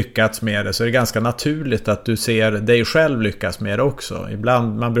lyckats med det, så är det ganska naturligt att du ser dig själv lyckas med det också.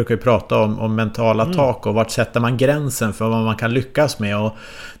 Ibland, man brukar ju prata om mentala tak och vart sätter man gränsen för vad man kan lyckas med. Och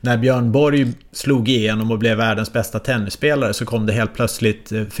när Björn Borg slog igenom och blev världens bästa tennisspelare, så kom det helt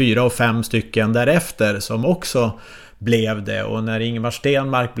plötsligt 4 och 5 stycken därefter som också blev det. Och när Ingemar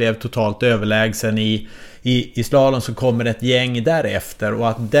Stenmark blev totalt överlägsen i slalom, så kommer ett gäng därefter. Och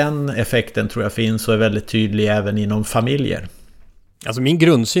att den effekten tror jag finns och är väldigt tydlig även inom familjer. Alltså min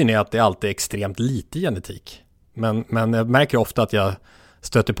grundsyn är att det alltid är extremt lite genetik. Men jag märker ofta att jag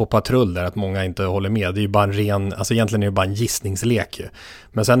stöter på patrull där, att många inte håller med. Det är ju bara en ren, alltså egentligen är det bara en gissningslek ju.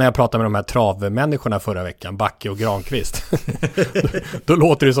 Men sen när jag pratade med de här travmänniskorna förra veckan, Backe och Granqvist, då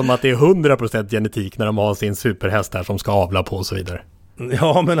låter det som att det är 100% genetik när de har sin superhäst här som ska avla på och så vidare.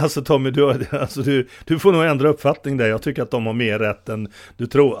 Ja, men alltså Tommy, du får nog ändra uppfattning där. Jag tycker att de har mer rätt än du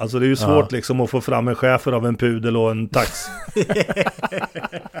tror. Alltså det är ju svårt liksom att få fram en schäfer av en pudel och en tax.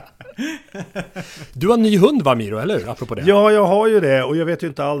 Du har en ny hund, va, Miro, eller hur? Apropå det. Ja, jag har ju det, och jag vet ju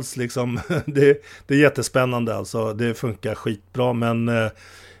inte alls liksom, det är jättespännande alltså. Det funkar skitbra, men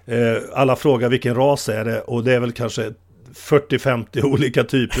alla frågar vilken ras är det, och det är väl kanske 40-50 olika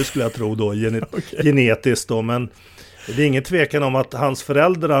typer skulle jag tro då, genetiskt då, men det är ingen tvekan om att hans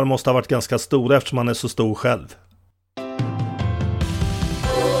föräldrar måste ha varit ganska stora eftersom han är så stor själv.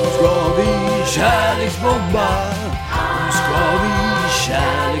 Ska vi kärleksbomba? Nu ska vi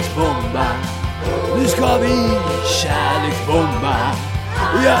kärleksbomba. Nu ska vi kärleksbomba.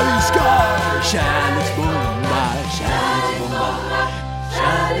 Ja, vi ska kärleksbomba. Kärleksbomba.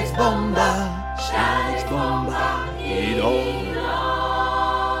 Kärleksbomba. Kärleksbomba. Idag.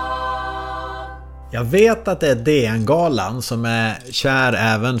 Jag vet att det är DN-galan som är kär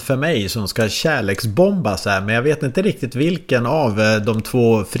även för mig, som ska kärleksbombas här, men jag vet inte riktigt vilken av de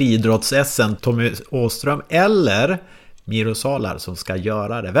 2 friidrotts-essen, Tommy Åström eller Miro Salar, som ska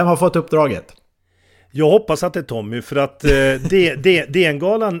göra det. Vem har fått uppdraget? Jag hoppas att det är Tommy, för att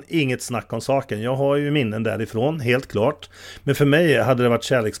DN-galan är inget snack om saken. Jag har ju minnen därifrån, helt klart. Men för mig hade det varit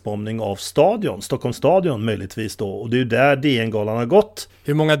kärleksbombning av stadion, Stockholms stadion möjligtvis då. Och det är ju där DN-galan har gått.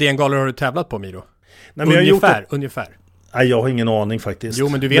 Hur många DN-galor har du tävlat på, Miro? Nej, men ungefär. Nej, jag har ingen aning faktiskt. Jo,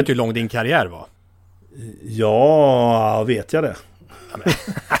 men du vet ju hur lång din karriär var. Ja, vet jag det?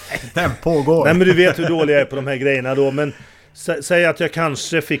 Den pågår. Nej, men du vet hur dålig jag är på de här grejerna då. Men säg att jag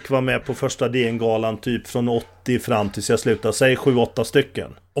kanske fick vara med på första DN-galan typ från 80 fram tills jag slutade. Säg 7-8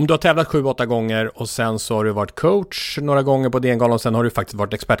 stycken. Om du har tävlat 7-8 gånger och sen så har du varit coach några gånger på DN-galan, och sen har du faktiskt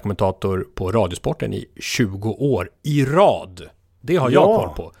varit expertkommentator på Radiosporten i 20 år i rad. Det har jag koll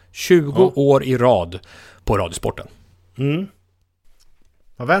på. 20 år i rad på Radiosporten.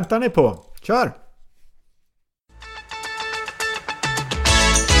 Vad väntar ni på? Kör!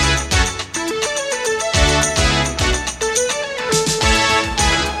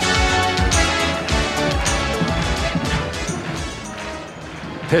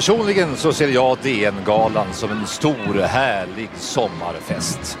 Personligen så ser jag DN-galan som en stor, härlig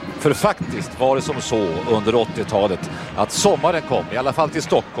sommarfest. För faktiskt var det som så under 80-talet att sommaren kom, i alla fall till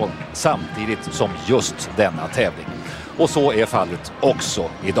Stockholm, samtidigt som just denna tävling. Och så är fallet också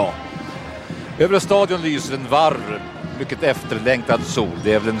idag. Över stadion lyser en varm, mycket efterlängtad sol.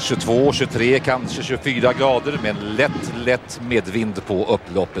 Det är väl en 22, 23, kanske 24 grader med en lätt medvind på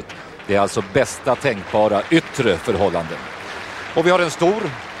upploppet. Det är alltså bästa tänkbara yttre förhållanden. Och vi har en stor,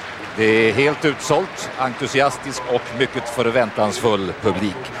 det är helt utsålt, entusiastisk och mycket förväntansfull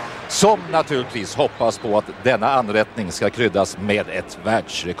publik. Som naturligtvis hoppas på att denna anrättning ska kryddas med ett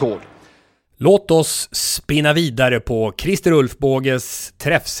världsrekord. Låt oss spinna vidare på Christer Ulfbåges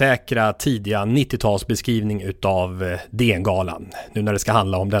träffsäkra tidiga 90-talsbeskrivning utav DN-galan. Nu när det ska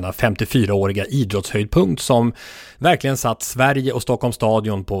handla om denna 54-åriga idrottshöjdpunkt som verkligen satt Sverige och Stockholms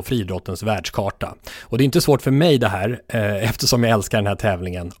stadion på friidrottens världskarta. Och det är inte svårt för mig det här eftersom jag älskar den här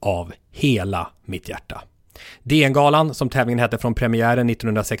tävlingen av hela mitt hjärta. DN-galan som tävlingen hette från premiären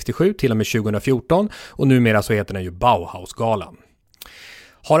 1967 till och med 2014 och numera så heter den ju Bauhausgalan.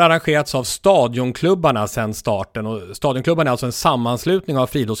 Har arrangerats av stadionklubbarna sedan starten och stadionklubbarna är alltså en sammanslutning av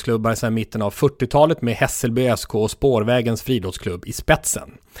friidrottsklubbar sedan mitten av 40-talet med Hässelby SK och Spårvägens friidrottsklubb i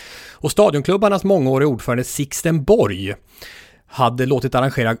spetsen. Och stadionklubbarnas mångåriga ordförande Sixten Borg hade låtit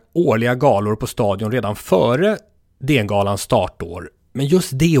arrangera årliga galor på stadion redan före DN-galans startår. Men just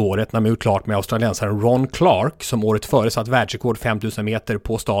det året när man gjort klart med australiensaren Ron Clark som året före satt världsrekord 5000 meter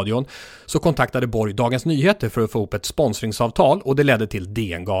på stadion så kontaktade Borg Dagens Nyheter för att få upp ett sponsringsavtal och det ledde till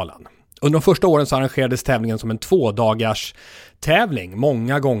DN-galan. Under de första åren så arrangerades tävlingen som en 2-dagars tävling,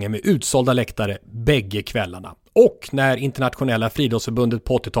 många gånger med utsålda läktare bägge kvällarna. Och när internationella friidrottsförbundet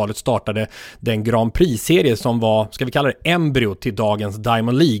på 80-talet startade den Grand Prix-serie som var, ska vi kalla det, embryo till dagens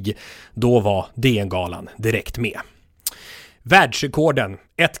Diamond League, då var DN-galan direkt med. Världsrekorden,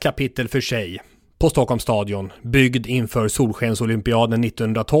 ett kapitel för sig. På Stockholms stadion, byggd inför Solskensolympiaden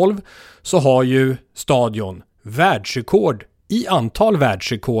 1912, så har ju stadion världsrekord i antal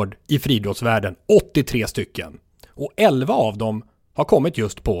världsrekord i friidrottsvärlden, 83 stycken. Och 11 av dem har kommit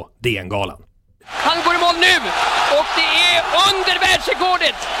just på DN-galan. Han går i mål nu och det är under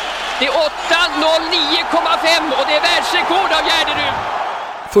världsrekordet. Det är 8.09,5 och det är världsrekord av Gärderud.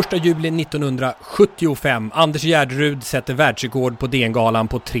 1 juli 1975. Anders Gärderud sätter världsrekord på DN-galan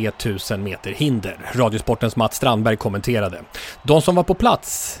på 3000 meter hinder. Radiosportens Mats Strandberg kommenterade. De som var på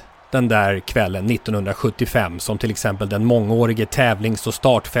plats den där kvällen 1975, som till exempel den mångårige tävlings- och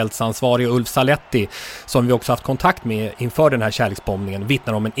startfältsansvarige Ulf Saletti, som vi också haft kontakt med inför den här kärleksbombningen,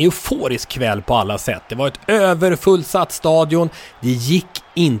 vittnar om en euforisk kväll på alla sätt. Det var ett överfullsatt stadion. Det gick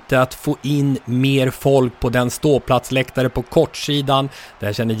inte att få in mer folk på den ståplatsläktare på kortsidan. Det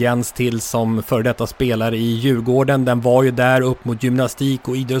här känner Jens till som före detta spelare i Djurgården. Den var ju där upp mot gymnastik-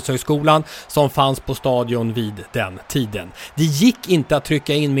 och idrottshögskolan som fanns på stadion vid den tiden. Det gick inte att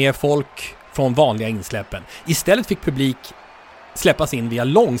trycka in mer folk från vanliga insläppen. Istället fick publik släppas in via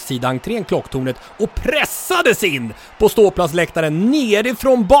långsidentrén klocktornet och pressades in på ståplatsläktaren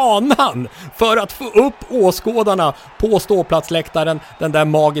nerifrån banan för att få upp åskådarna på ståplatsläktaren den där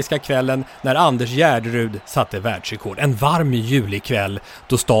magiska kvällen när Anders Gärderud satte världsrekord. En varm julikväll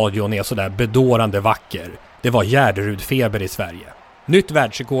då stadion är så där bedårande vacker. Det var Gärderud-feber i Sverige. Nytt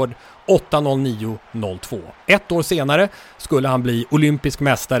världsrekord 8.09.02. Ett år senare skulle han bli olympisk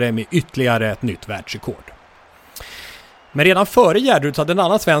mästare med ytterligare ett nytt världsrekord. Men redan före Gärderud hade en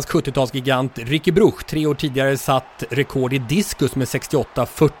annan svensk 70-talsgigant, Ricky Bruch, 3 år tidigare satt rekord i diskus med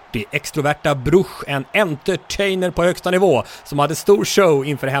 68,40. Extroverta Bruch, en entertainer på högsta nivå som hade stor show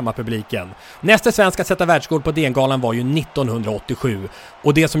inför hemmapubliken. Nästa svensk att sätta världsrekord på DN-galan var ju 1987.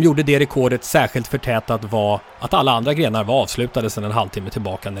 Och det som gjorde det rekordet särskilt förtätat var att alla andra grenar var avslutade sedan en halvtimme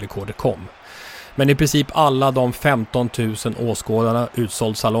tillbaka när rekordet kom. Men i princip alla de 15 000 åskådarna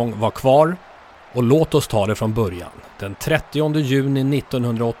utsåld salong var kvar. Och låt oss ta det från början. Den 30 juni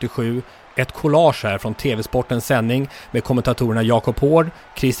 1987, ett collage här från TV-sportens sändning med kommentatorerna Jakob Hård,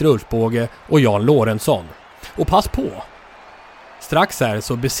 Christer Ulfbåge och Jan Lorentzon. Och pass på! Strax här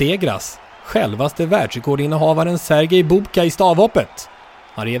så besegras självaste världsrekordinnehavaren Sergej Bubka i stavhoppet.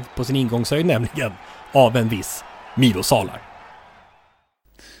 Han rev på sin ingångshöjd nämligen av en viss Milo Salar.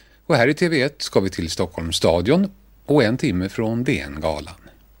 Och här i TV1 ska vi till Stockholms stadion och 1 timme från DN-galan.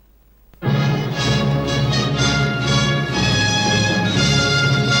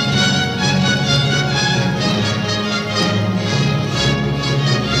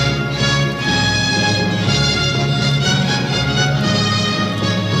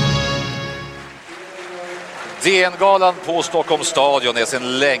 DN-galan på Stockholms stadion är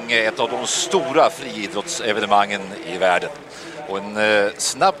sedan länge ett av de stora friidrottsevenemangen i världen. Och en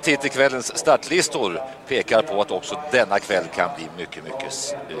snabb titt i kvällens startlistor pekar på att också denna kväll kan bli mycket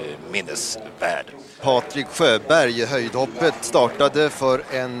minnesvärd. Patrik Sjöberg, höjdhoppet, startade för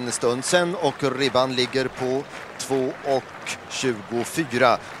en stund sedan och ribban ligger på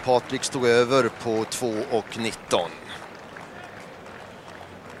 2.24. Patrik stod över på 2.19.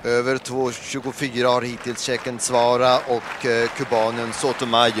 Över 2.24 har hittills tjecken Svara och kubanen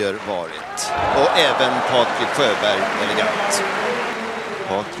Sotomayor varit. Och även Patrik Sjöberg elegant.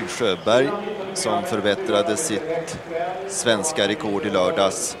 Patrik Sjöberg som förbättrade sitt svenska rekord i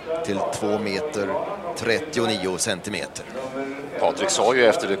lördags till 2 meter 39 centimeter. Patrik sa ju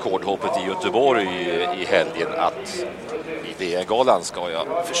efter rekordhoppet i Göteborg i helgen att i DN-galan ska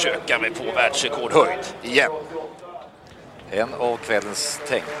jag försöka mig på världsrekordhöjd igen. En av kvällens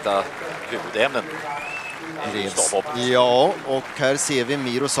tänkta huvudämnen. Ja, och här ser vi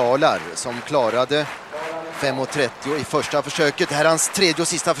Miro Salar som klarade 5.30 i första försöket. Det här är hans tredje och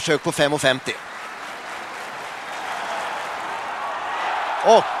sista försök på 5.50.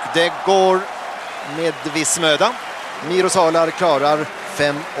 Och det går med viss möda. Miro Salar klarar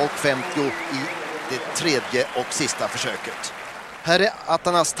 5.50 i det tredje och sista försöket. Här är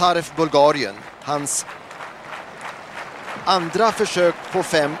Atanas Taref, Bulgarien. Hans andra försök på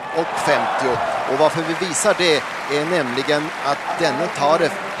 5.50. Och varför vi visar det är nämligen att denne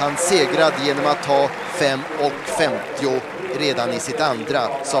Taref, han segrade genom att ta 5.50 redan i sitt andra.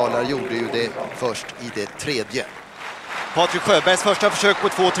 Salar gjorde ju det först i det tredje. Patrik Sjöbergs första försök på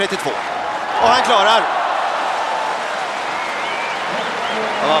 2.32. Och han klarar.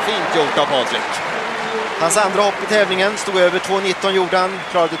 Det var fint gjort av Patrik. Hans andra hopp i tävlingen stod över 2.19 gjorde han.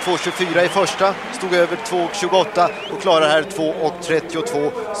 Klarade 2.24 i första. Stod över 2.28 och klarar här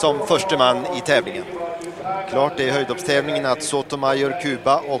 2.32 som förste man i tävlingen. Klart är höjdhoppstävlingen att Sotomayor,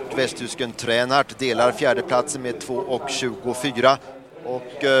 Kuba och västtysken Tränhardt delar fjärdeplatsen med 2.24.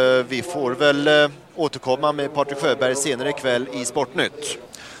 Och vi får väl återkomma med Patrik Sjöberg senare ikväll i Sportnytt.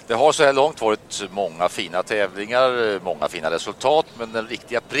 Det har så här långt varit många fina tävlingar, många fina resultat, men den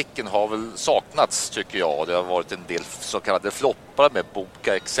riktiga pricken har väl saknats tycker jag. Det har varit en del så kallade floppar med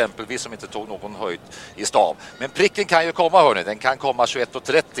Boka exempelvis som inte tog någon höjd i stav. Men pricken kan ju komma hörni, den kan komma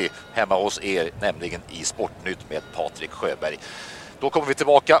 21.30 hemma hos er, nämligen i Sportnytt med Patrik Sjöberg. Då kommer vi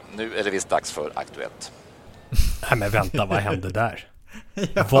tillbaka, nu är det visst dags för Aktuellt. Nej men vänta, vad hände där?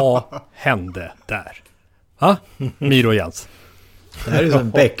 Ja. Vad hände där? Ha? Miro Jens. Det här är ju som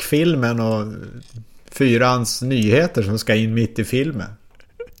Beck-filmen och Fyrans nyheter som ska in mitt i filmen.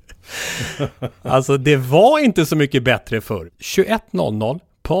 Alltså det var inte så mycket bättre för 21.00,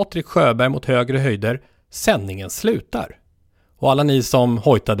 Patrik Sjöberg mot högre höjder, sändningen slutar. Och alla ni som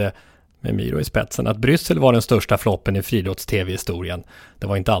hojtade med Miro i spetsen att Bryssel var den största floppen i friidrotts-tv-historien, det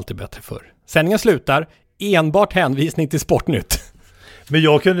var inte alltid bättre för. Sändningen slutar, enbart hänvisning till Sportnytt. Men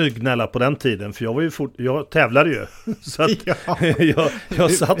jag kunde gnälla på den tiden för jag var ju jag tävlade ju. Så att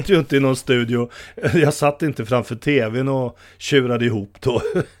jag satt ju inte i någon studio. Jag satt inte framför tvn och tjurade ihop då.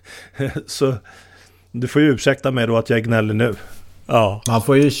 Så du får ju ursäkta mig då att jag gnäller nu. Ja.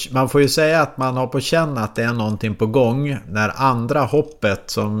 Man får ju säga att man har på känn att det är någonting på gång när andra hoppet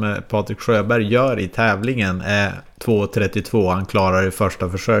som Patrik Sjöberg gör i tävlingen är 2.32. Han klarar det första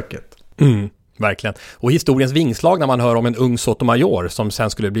försöket. Verkligen. Och historiens vingslag när man hör om en ung Sotomayor som sen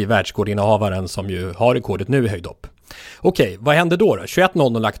skulle bli världsrekordinnehavaren som ju har rekordet nu i höjdhopp. Okej, vad händer då?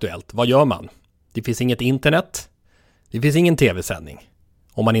 21.00 Aktuellt. Vad gör man? Det finns inget internet. Det finns ingen tv-sändning.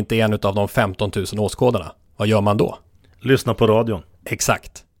 Om man inte är en av de 15 000 åskådarna. Vad gör man då? Lyssna på radion.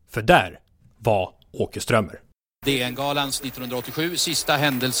 Exakt. För där var Åke Strömmer. DN-galans 1987 sista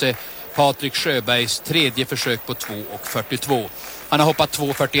händelse, Patrik Sjöbergs tredje försök på 2.42. Han har hoppat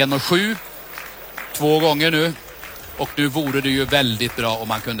 2.41,7 2 gånger nu. Och nu vore det ju väldigt bra om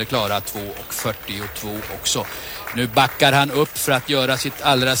han kunde klara 2.42 också. Nu backar han upp för att göra sitt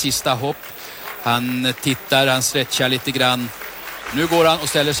allra sista hopp. Han tittar, han stretchar lite grann. Nu går han och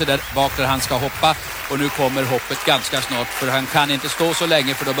ställer sig där bak där han ska hoppa. Och nu kommer hoppet ganska snart. För han kan inte stå så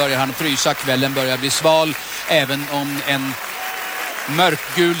länge för då börjar han frysa. Kvällen börjar bli sval. Även om en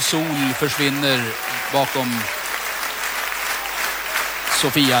mörkgul sol försvinner bakom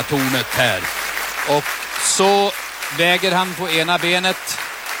Sofia-tornet här. Och så väger han på ena benet.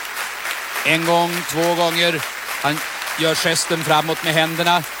 En gång, 2 gånger. Han gör gesten framåt med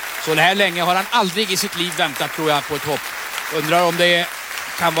händerna. Så det här länge har han aldrig i sitt liv väntat tror jag på ett hopp. Undrar om det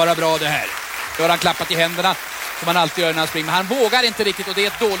kan vara bra det här. Då har han klappat i händerna som han alltid gör när han springer. Men han vågar inte riktigt och det är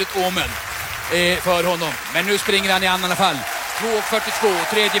ett dåligt omen för honom. Men nu springer han i alla fall.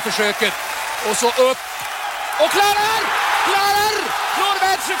 2.42, tredje försöket. Och så upp. Och klarar! Når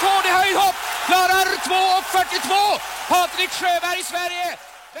världsrekord i höjdhopp! Klarar 2.42! Patrik Sjöberg i Sverige!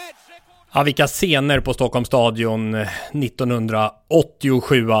 Ja, vilka scener på Stockholms stadion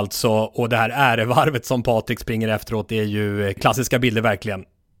 1987 alltså. Och det här ärevarvet som Patrik springer efteråt är ju klassiska bilder verkligen.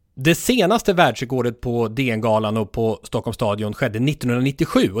 Det senaste världsrekordet på DN-galan och på Stockholms stadion skedde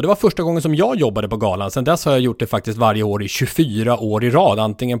 1997 och det var första gången som jag jobbade på galan. Sen dess har jag gjort det faktiskt varje år i 24 år i rad,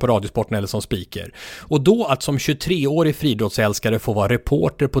 antingen på Radiosporten eller som speaker. Och då att som 23-årig friidrottsälskare få vara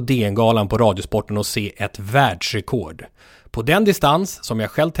reporter på DN-galan på Radiosporten och se ett världsrekord. På den distans som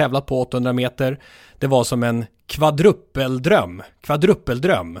jag själv tävlat på 800 meter, det var som en kvadrupeldröm.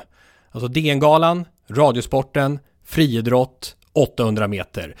 Alltså DN-galan, Radiosporten, friidrott 800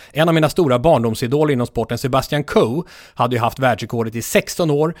 meter. En av mina stora barndomsidoler inom sporten, Sebastian Coe, hade ju haft världsrekordet i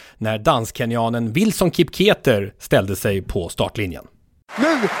 16 år när dansk-kenyanen Wilson Kipketer ställde sig på startlinjen.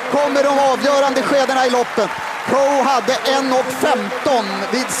 Nu kommer de avgörande skedena i loppen. Coe hade 1:15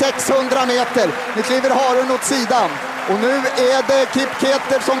 vid 600 meter. Nu kliver haren åt sidan. Och nu är det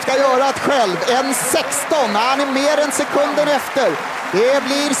Kipketer som ska göra det själv. 1:16. Han är mer än sekunden efter. Det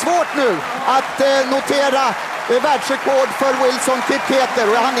blir svårt nu att notera världsrekord för Wilson Kipketer.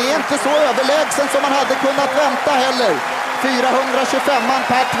 Och han är inte så överlägsen som man hade kunnat vänta heller. 425-man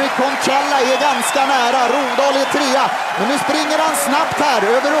Patrick Conchella är ganska nära. Rodal är 3. Men nu springer han snabbt här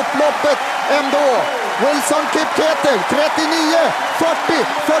över upploppet ändå. Wilson Kipketer 39, 40,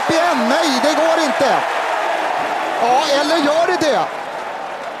 41. Nej, det går inte. Ja, eller gör det det?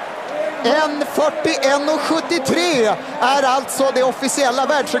 1:41,73 är alltså det officiella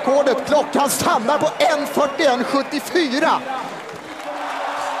världsrekordet. Klockan stannar på 1:41,74.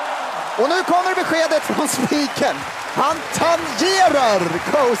 Och nu kommer beskedet från spiken. Han tangerar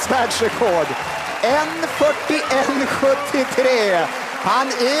Coes världsrekord. 1:41,73. Han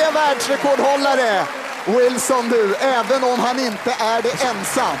är världsrekordhållare, Wilson du, även om han inte är det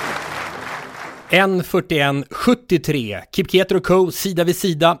ensam. 1:41,73. Kipketer och Coe sida vid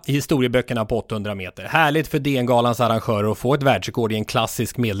sida i historieböckerna på 800 meter. Härligt för DN-galans arrangörer att få ett världsrekord i en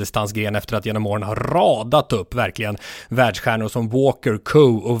klassisk medeldistansgren efter att genom åren ha radat upp verkligen världsstjärnor som Walker,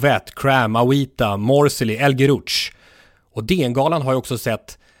 Coe, Ovett, Cram, Awita, Morsley, El Gerouch. Och DN-galan har ju också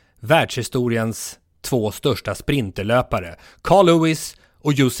sett världshistoriens 2 största sprinterlöpare, Carl Lewis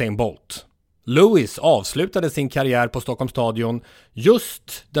och Usain Bolt. Lewis avslutade sin karriär på Stockholms stadion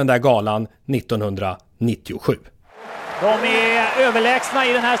just den där galan 1997. De är överlägsna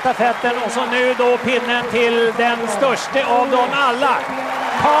i den här stafetten och så nu då pinnen till den största av dem alla.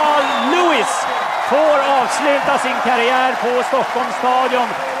 Carl Lewis får avsluta sin karriär på Stockholms stadion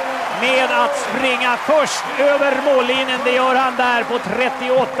med att springa först över mållinjen. Det gör han där på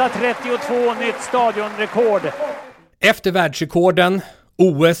 38-32, nytt stadionrekord. Efter världsrekorden,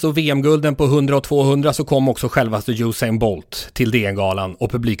 OS och VM-gulden på 100 och 200 så kom också självaste Usain Bolt till DN-galan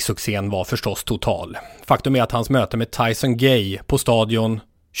och publiksuccén var förstås total. Faktum är att hans möte med Tyson Gay på stadion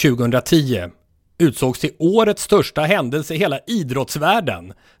 2010 utsågs till årets största händelse i hela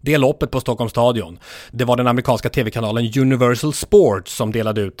idrottsvärlden. Det loppet på Stockholms stadion. Det var den amerikanska tv-kanalen Universal Sports som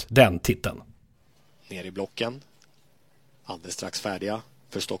delade ut den titeln. Ner i blocken. Alldeles strax färdiga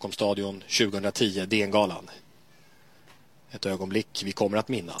för Stockholms stadion 2010 DN-galan. Ett ögonblick vi kommer att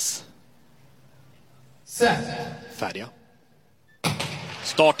minnas. Färdiga.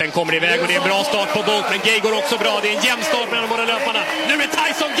 Starten kommer iväg och det är en bra start på Bolt, men Gay går också bra. Det är en jämn start mellan båda löparna. Nu är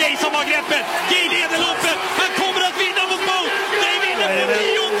Tyson Gay som har greppet. Gay leder loppet. Han kommer att vinna mot Bolt. Gay vinner på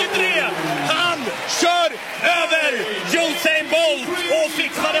 9:83. Han kör över Usain Bolt och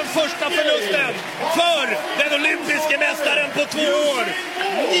fixar den första förlusten för den olympiske mästaren på 2 år.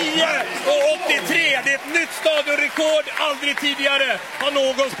 9:83. Det är ett nytt stadionrekord. Aldrig tidigare har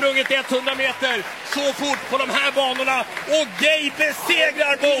någon sprungit 100 meter så fort på de här banorna. Och Gay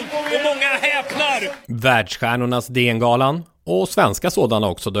besegrar Bolt och många häpnar. Världsstjärnornas DN-galan och svenska sådana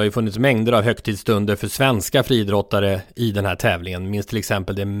också. Det har ju funnits mängder av högtidsstunder för svenska friidrottare i den här tävlingen. Minns till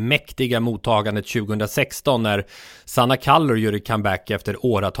exempel det mäktiga mottagandet 2016 när Sanna Kallur gör ett comeback efter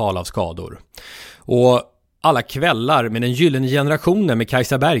åratal av skador. Och alla kvällar med den gyllene generationen med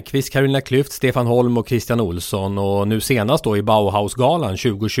Kajsa Bergqvist, Carolina Klüft, Stefan Holm och Christian Olsson och nu senast då i Bauhausgalan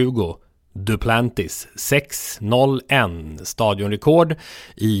 2020 Duplantis 6:01 stadionrekord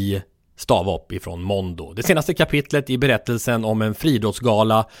i stavhopp ifrån Mondo. Det senaste kapitlet i berättelsen om en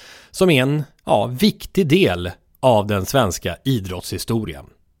friidrottsgala som är en viktig del av den svenska idrottshistorien.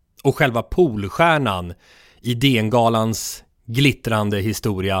 Och själva polstjärnan i DN-galans glittrande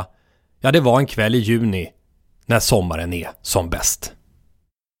historia, det var en kväll i juni när sommaren är som bäst.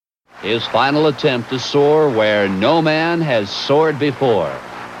 His final attempt to soar where no man has soared before.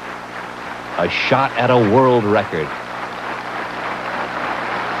 A shot at a world record.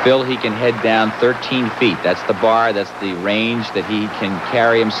 Phil, he can head down 13 feet. That's the bar, that's the range that he can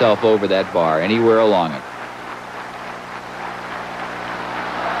carry himself over that bar, anywhere along it.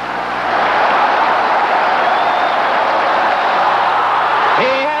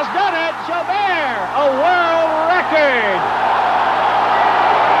 He has done it, Javert, a world record!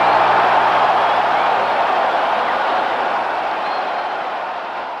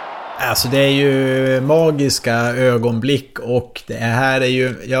 Alltså det är ju magiska ögonblick och det här är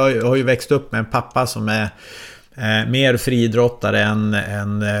ju, jag har ju växt upp med en pappa som är mer friidrottare än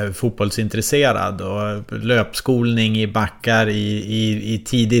fotbollsintresserad och löpskolning i backar i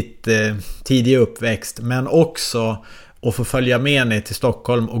tidig uppväxt, men också och få följa med ner till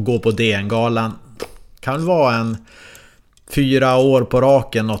Stockholm och gå på DN-galan. Kan vara en 4 år på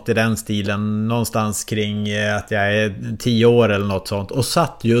raken, något i den stilen, någonstans kring att jag är 10 år eller något sånt, och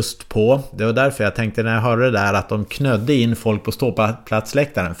satt just på, det var därför jag tänkte när jag hörde det där att de knödde in folk på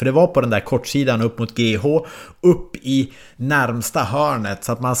ståplatsläktaren, för det var på den där kortsidan upp mot GH, upp i närmsta hörnet,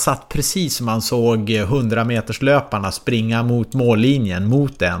 så att man satt precis som man såg 100-meterslöparna springa mot mållinjen,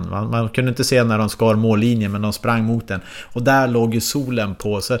 mot den. Man kunde inte se när de skar mållinjen, men de sprang mot den, och där låg ju solen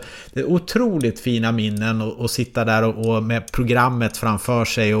på, så det är otroligt fina minnen och sitta där och med programmet framför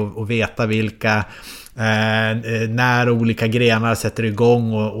sig och veta vilka när olika grenar sätter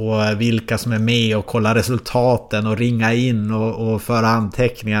igång och vilka som är med och kolla resultaten och ringa in och föra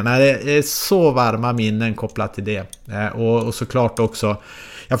anteckningar. Nej, det är så varma minnen kopplat till det. Och såklart också,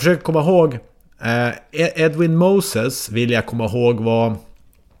 jag försöker komma ihåg Edwin Moses vill jag komma ihåg var,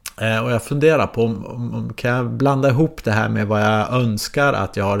 och jag funderar på om kan jag blanda ihop det här med vad jag önskar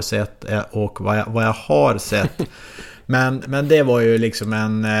att jag har sett och vad jag har sett. Men det var ju liksom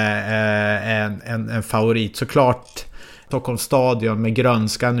en favorit. Såklart Stockholms stadion med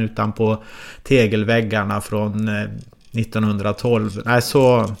grönskan utanpå tegelväggarna från 1912. Nej,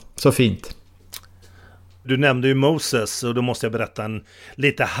 så fint. Du nämnde ju Moses, och då måste jag berätta en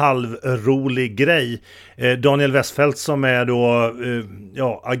lite halvrolig grej. Daniel Westfeldt, som är då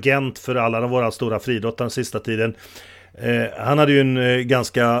agent för alla våra stora friidrottare den sista tiden. Han hade ju en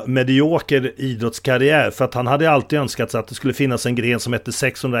ganska medioker idrottskarriär, för att han hade alltid önskat sig att det skulle finnas en gren som heter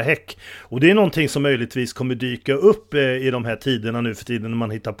 600 häck, och det är någonting som möjligtvis kommer dyka upp i de här tiderna nu för tiden, när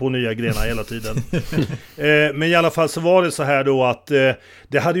man hittar på nya grenar hela tiden. Men i alla fall så var det så här då att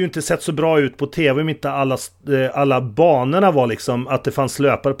det hade ju inte sett så bra ut på tv om inte alla banorna var liksom, att det fanns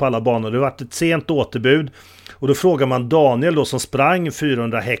löpare på alla banor. Det var ett sent återbud. Och då frågar man Daniel då, som sprang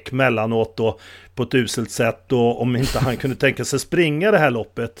 400 häck mellanåt då, på ett uselt sätt då, om inte han kunde tänka sig springa det här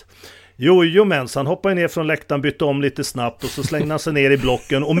loppet. Jo, men han hoppade ner från läktaren, bytte om lite snabbt och så slängde han sig ner i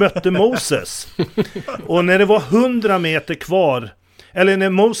blocken och mötte Moses. Och när det var 100 meter kvar, eller när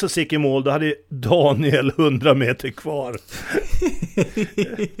Moses gick i mål, då hade Daniel 100 meter kvar.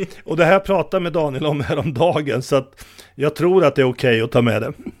 Och det här pratade med Daniel om häromdagen, så att jag tror att det är okej att ta med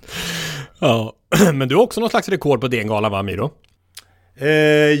det. Ja, men du har också någon slags rekord på DN-galan, va, Miro?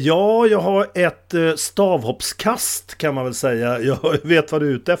 Ja, jag har ett stavhoppskast, kan man väl säga. Jag vet vad du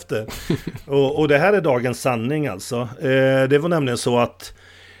är ute efter. Och det här är dagens sanning alltså. Det var nämligen så att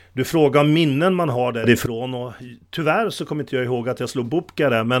du frågar om minnen man har därifrån, och tyvärr så kommer inte jag ihåg att jag slog Bobka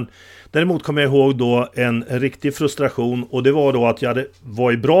där, men däremot kommer jag ihåg då en riktig frustration, och det var då att jag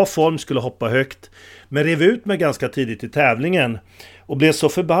var i bra form, skulle hoppa högt, men rev ut mig ganska tidigt i tävlingen och blev så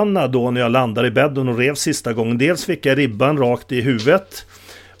förbannad då när jag landade i bädden och rev sista gången. Dels fick jag ribban rakt i huvudet,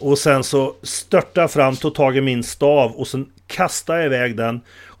 och sen så störtade jag fram, tog tag i min stav och sen kastade jag iväg den,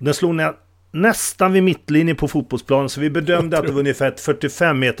 och den slog ner nästan vid mittlinjen på fotbollsplanen, så vi bedömde att det var ungefär ett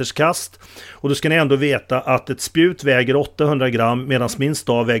 45 meters kast. Och då ska ni ändå veta att ett spjut väger 800 gram medan min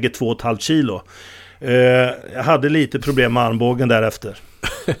stav väger 2,5 kilo. Jag hade lite problem med armbågen därefter.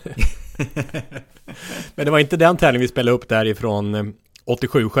 Men det var inte den tävling vi spelade upp därifrån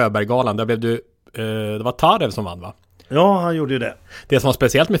 87 Sjöberggalan. Där blev det var Tarev som vann, va? Ja, han gjorde ju det. Det som var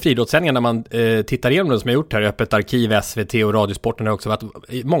speciellt med friidrottssändningen när man tittar igenom det som jag gjort här i Öppet arkiv, SVT och Radiosporten också, var att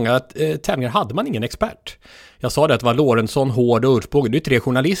i många tävlingar hade man ingen expert. Jag sa det att det var Lorentzon, Hård och Ursbåge. Det är 3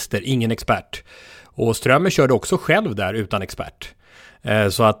 journalister, ingen expert. Och Strömmer körde också själv där utan expert.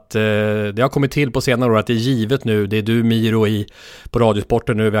 Så att det har kommit till på senare år att det är givet nu, det är du, Miro, på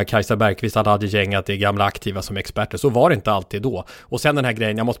Radiosporten nu, vi har Kajsa Bergqvist, alla hade gäng, att det är gamla aktiva som experter. Så var det inte alltid då. Och sen den här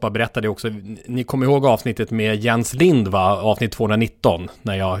grejen, jag måste bara berätta det också, ni kommer ihåg avsnittet med Jens Lind, va? Avsnitt 219,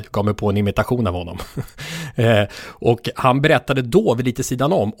 när jag gav mig på en imitation av honom. Och han berättade då, vid lite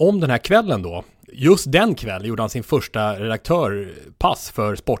sidan om den här kvällen då. Just den kväll gjorde han sin första redaktörpass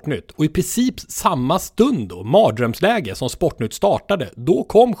för Sportnytt. Och i princip samma stund då, mardrömsläge som Sportnytt startade, då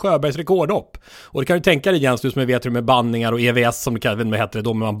kom Sjöbergs rekordhopp. Och det kan du tänka dig, Jens, du som vet hur med bandningar och EVS som det heter det,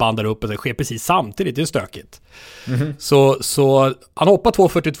 då man bandar upp och det sker precis samtidigt, det är stökigt. Mm-hmm. Så han hoppar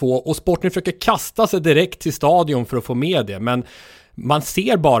 2,42 och Sportnytt försöker kasta sig direkt till stadion för att få med det, men man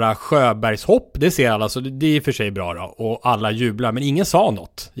ser bara Sjöbergs hopp, det ser alla, så det är i och för sig bra då, och alla jublar, men ingen sa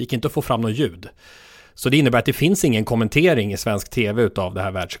något, gick inte att få fram något ljud. Så det innebär att det finns ingen kommentering i svensk tv utav det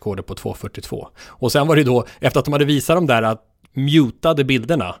här världsrekordet på 2,42. Och sen var det då, efter att de hade visat de där mutade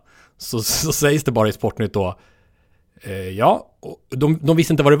bilderna, så sägs det bara i Sportnytt då, de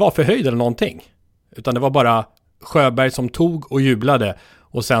visste inte vad det var för höjd eller någonting, utan det var bara Sjöberg som tog och jublade,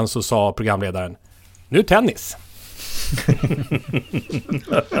 och sen så sa programledaren, nu tennis.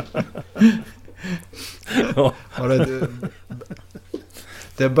 Har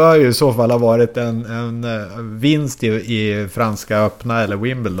Det bör ju i så fall ha varit en vinst i franska öppna eller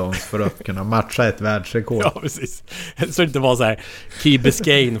Wimbledon för att kunna matcha ett världsrekord. Ja, precis. Så det inte var så här Key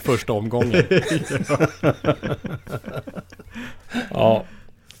Biscayne första omgången.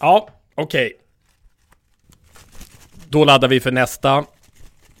 Ja, okej. Då laddar vi för nästa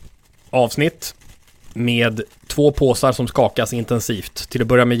avsnitt med 2 påsar som skakas intensivt. Till att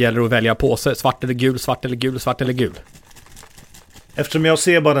börja med gäller det att välja påse. Svart eller gul, svart eller gul, svart eller gul. Eftersom jag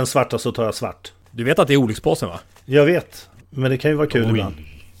ser bara den svarta så tar jag svart. Du vet att det är olyckspåsen, va? Jag vet, men det kan ju vara kul ibland.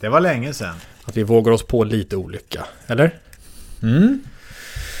 Det var länge sedan. Att vi vågar oss på lite olycka, eller?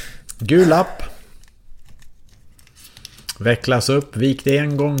 Gul lapp. Vecklas upp, vikt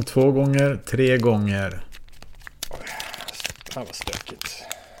 1 gång, 2 gånger, 3 gånger. Det här var stökigt.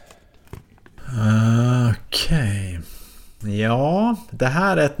 Okej. Ja, det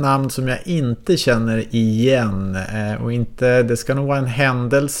här är ett namn som jag inte känner igen. Och inte, det ska nog vara en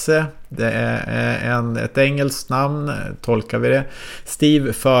händelse. Det är ett engelskt namn, tolkar vi det.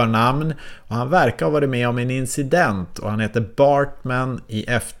 Steve förnamn. Och han verkar ha varit med om en incident. Och han heter Bartman i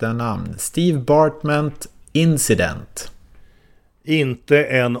efternamn. Steve Bartman Incident. Inte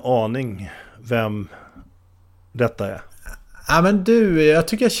en aning vem detta är. Ja, men du, jag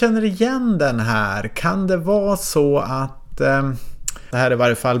tycker jag känner igen den här. Kan det vara så att det här är i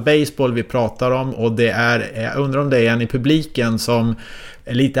varje fall baseball vi pratar om, och det är, jag undrar om det är en i publiken som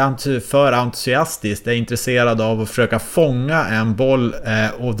är lite för entusiastiskt, är intresserad av att försöka fånga en boll,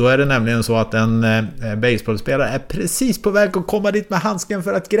 och då är det nämligen så att en baseballspelare är precis på väg att komma dit med handsken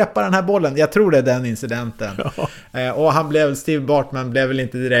för att greppa den här bollen. Jag tror det är den incidenten. Och Steve Bartman blev väl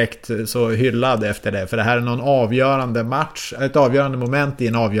inte direkt så hyllad efter det, för det här är någon avgörande match, ett avgörande moment i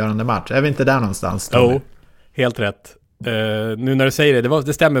en avgörande match. Är vi inte där någonstans? Jo, helt rätt. Nu när du säger det,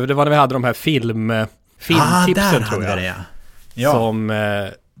 det stämmer, det var när vi hade de här filmtipsen tror jag. Det, ja. Som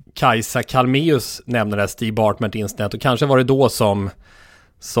Kajsa Kalmeus nämnde där, Steve Bartman Incident, och kanske var det då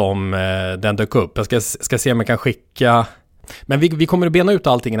som den dök upp. Jag ska se om jag kan skicka, men vi kommer att bena ut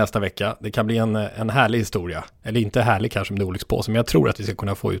allting i nästa vecka. Det kan bli en härlig historia, eller inte härlig kanske, men det är olyckspåse, men jag tror att vi ska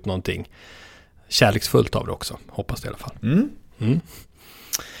kunna få ut någonting kärleksfullt av det också, hoppas det i alla fall.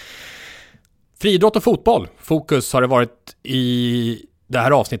 Friidrott och fotboll, fokus har det varit i det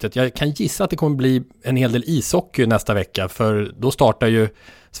här avsnittet. Jag kan gissa att det kommer bli en hel del ishockey nästa vecka, för då startar ju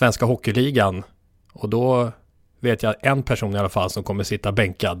Svenska Hockeyligan, och då vet jag en person i alla fall som kommer sitta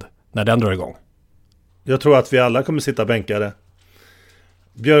bänkad när den drar igång. Jag tror att vi alla kommer sitta bänkade.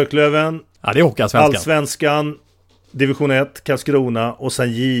 Björklöven, ja, det är Hockeyallsvenskan. Allsvenskan, Division 1, Karlskrona och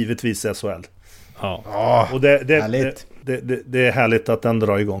sen givetvis SHL. Ja. Och det är härligt att den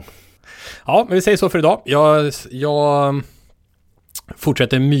drar igång. Ja, men vi säger så för idag. Jag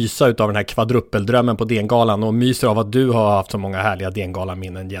fortsätter mysa utav den här kvadrupeldrömmen på DN-galan, och myser av att du har haft så många härliga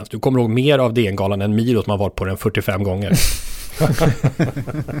DN-galan-minnen, Jens. Du kommer ihåg mer av DN-galan än Miro som har varit på den 45 gånger.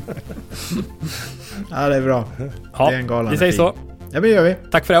 Ja, det är bra. Ja, vi säger så. Ja, det gör vi.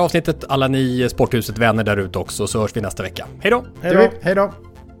 Tack för det här avsnittet, alla ni Sporthuset vänner där ute också, så hörs vi nästa vecka. Hej då! Hej då!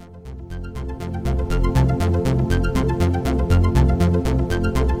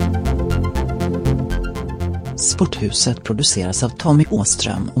 Sporthuset produceras av Tommy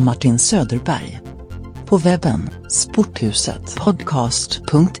Åström och Martin Söderberg. På webben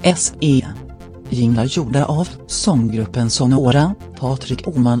sporthusetpodcast.se. Jinglar gjorda av sånggruppen Sonora, Patrik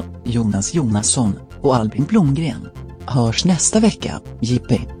Oman, Jonas Jonasson och Albin Blomgren. Hörs nästa vecka,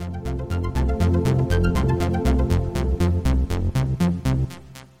 JP.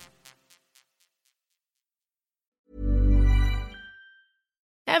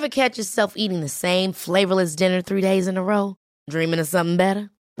 Ever catch yourself eating the same flavorless dinner 3 days in a row? Dreaming of something better?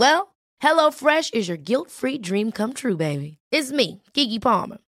 Well, HelloFresh is your guilt-free dream come true, baby. It's me, Keke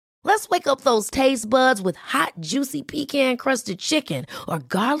Palmer. Let's wake up those taste buds with hot, juicy pecan-crusted chicken or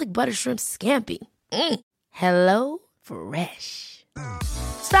garlic butter shrimp scampi. Hello Fresh.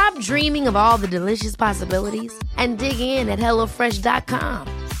 Stop dreaming of all the delicious possibilities and dig in at HelloFresh.com.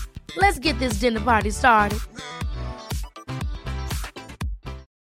 Let's get this dinner party started.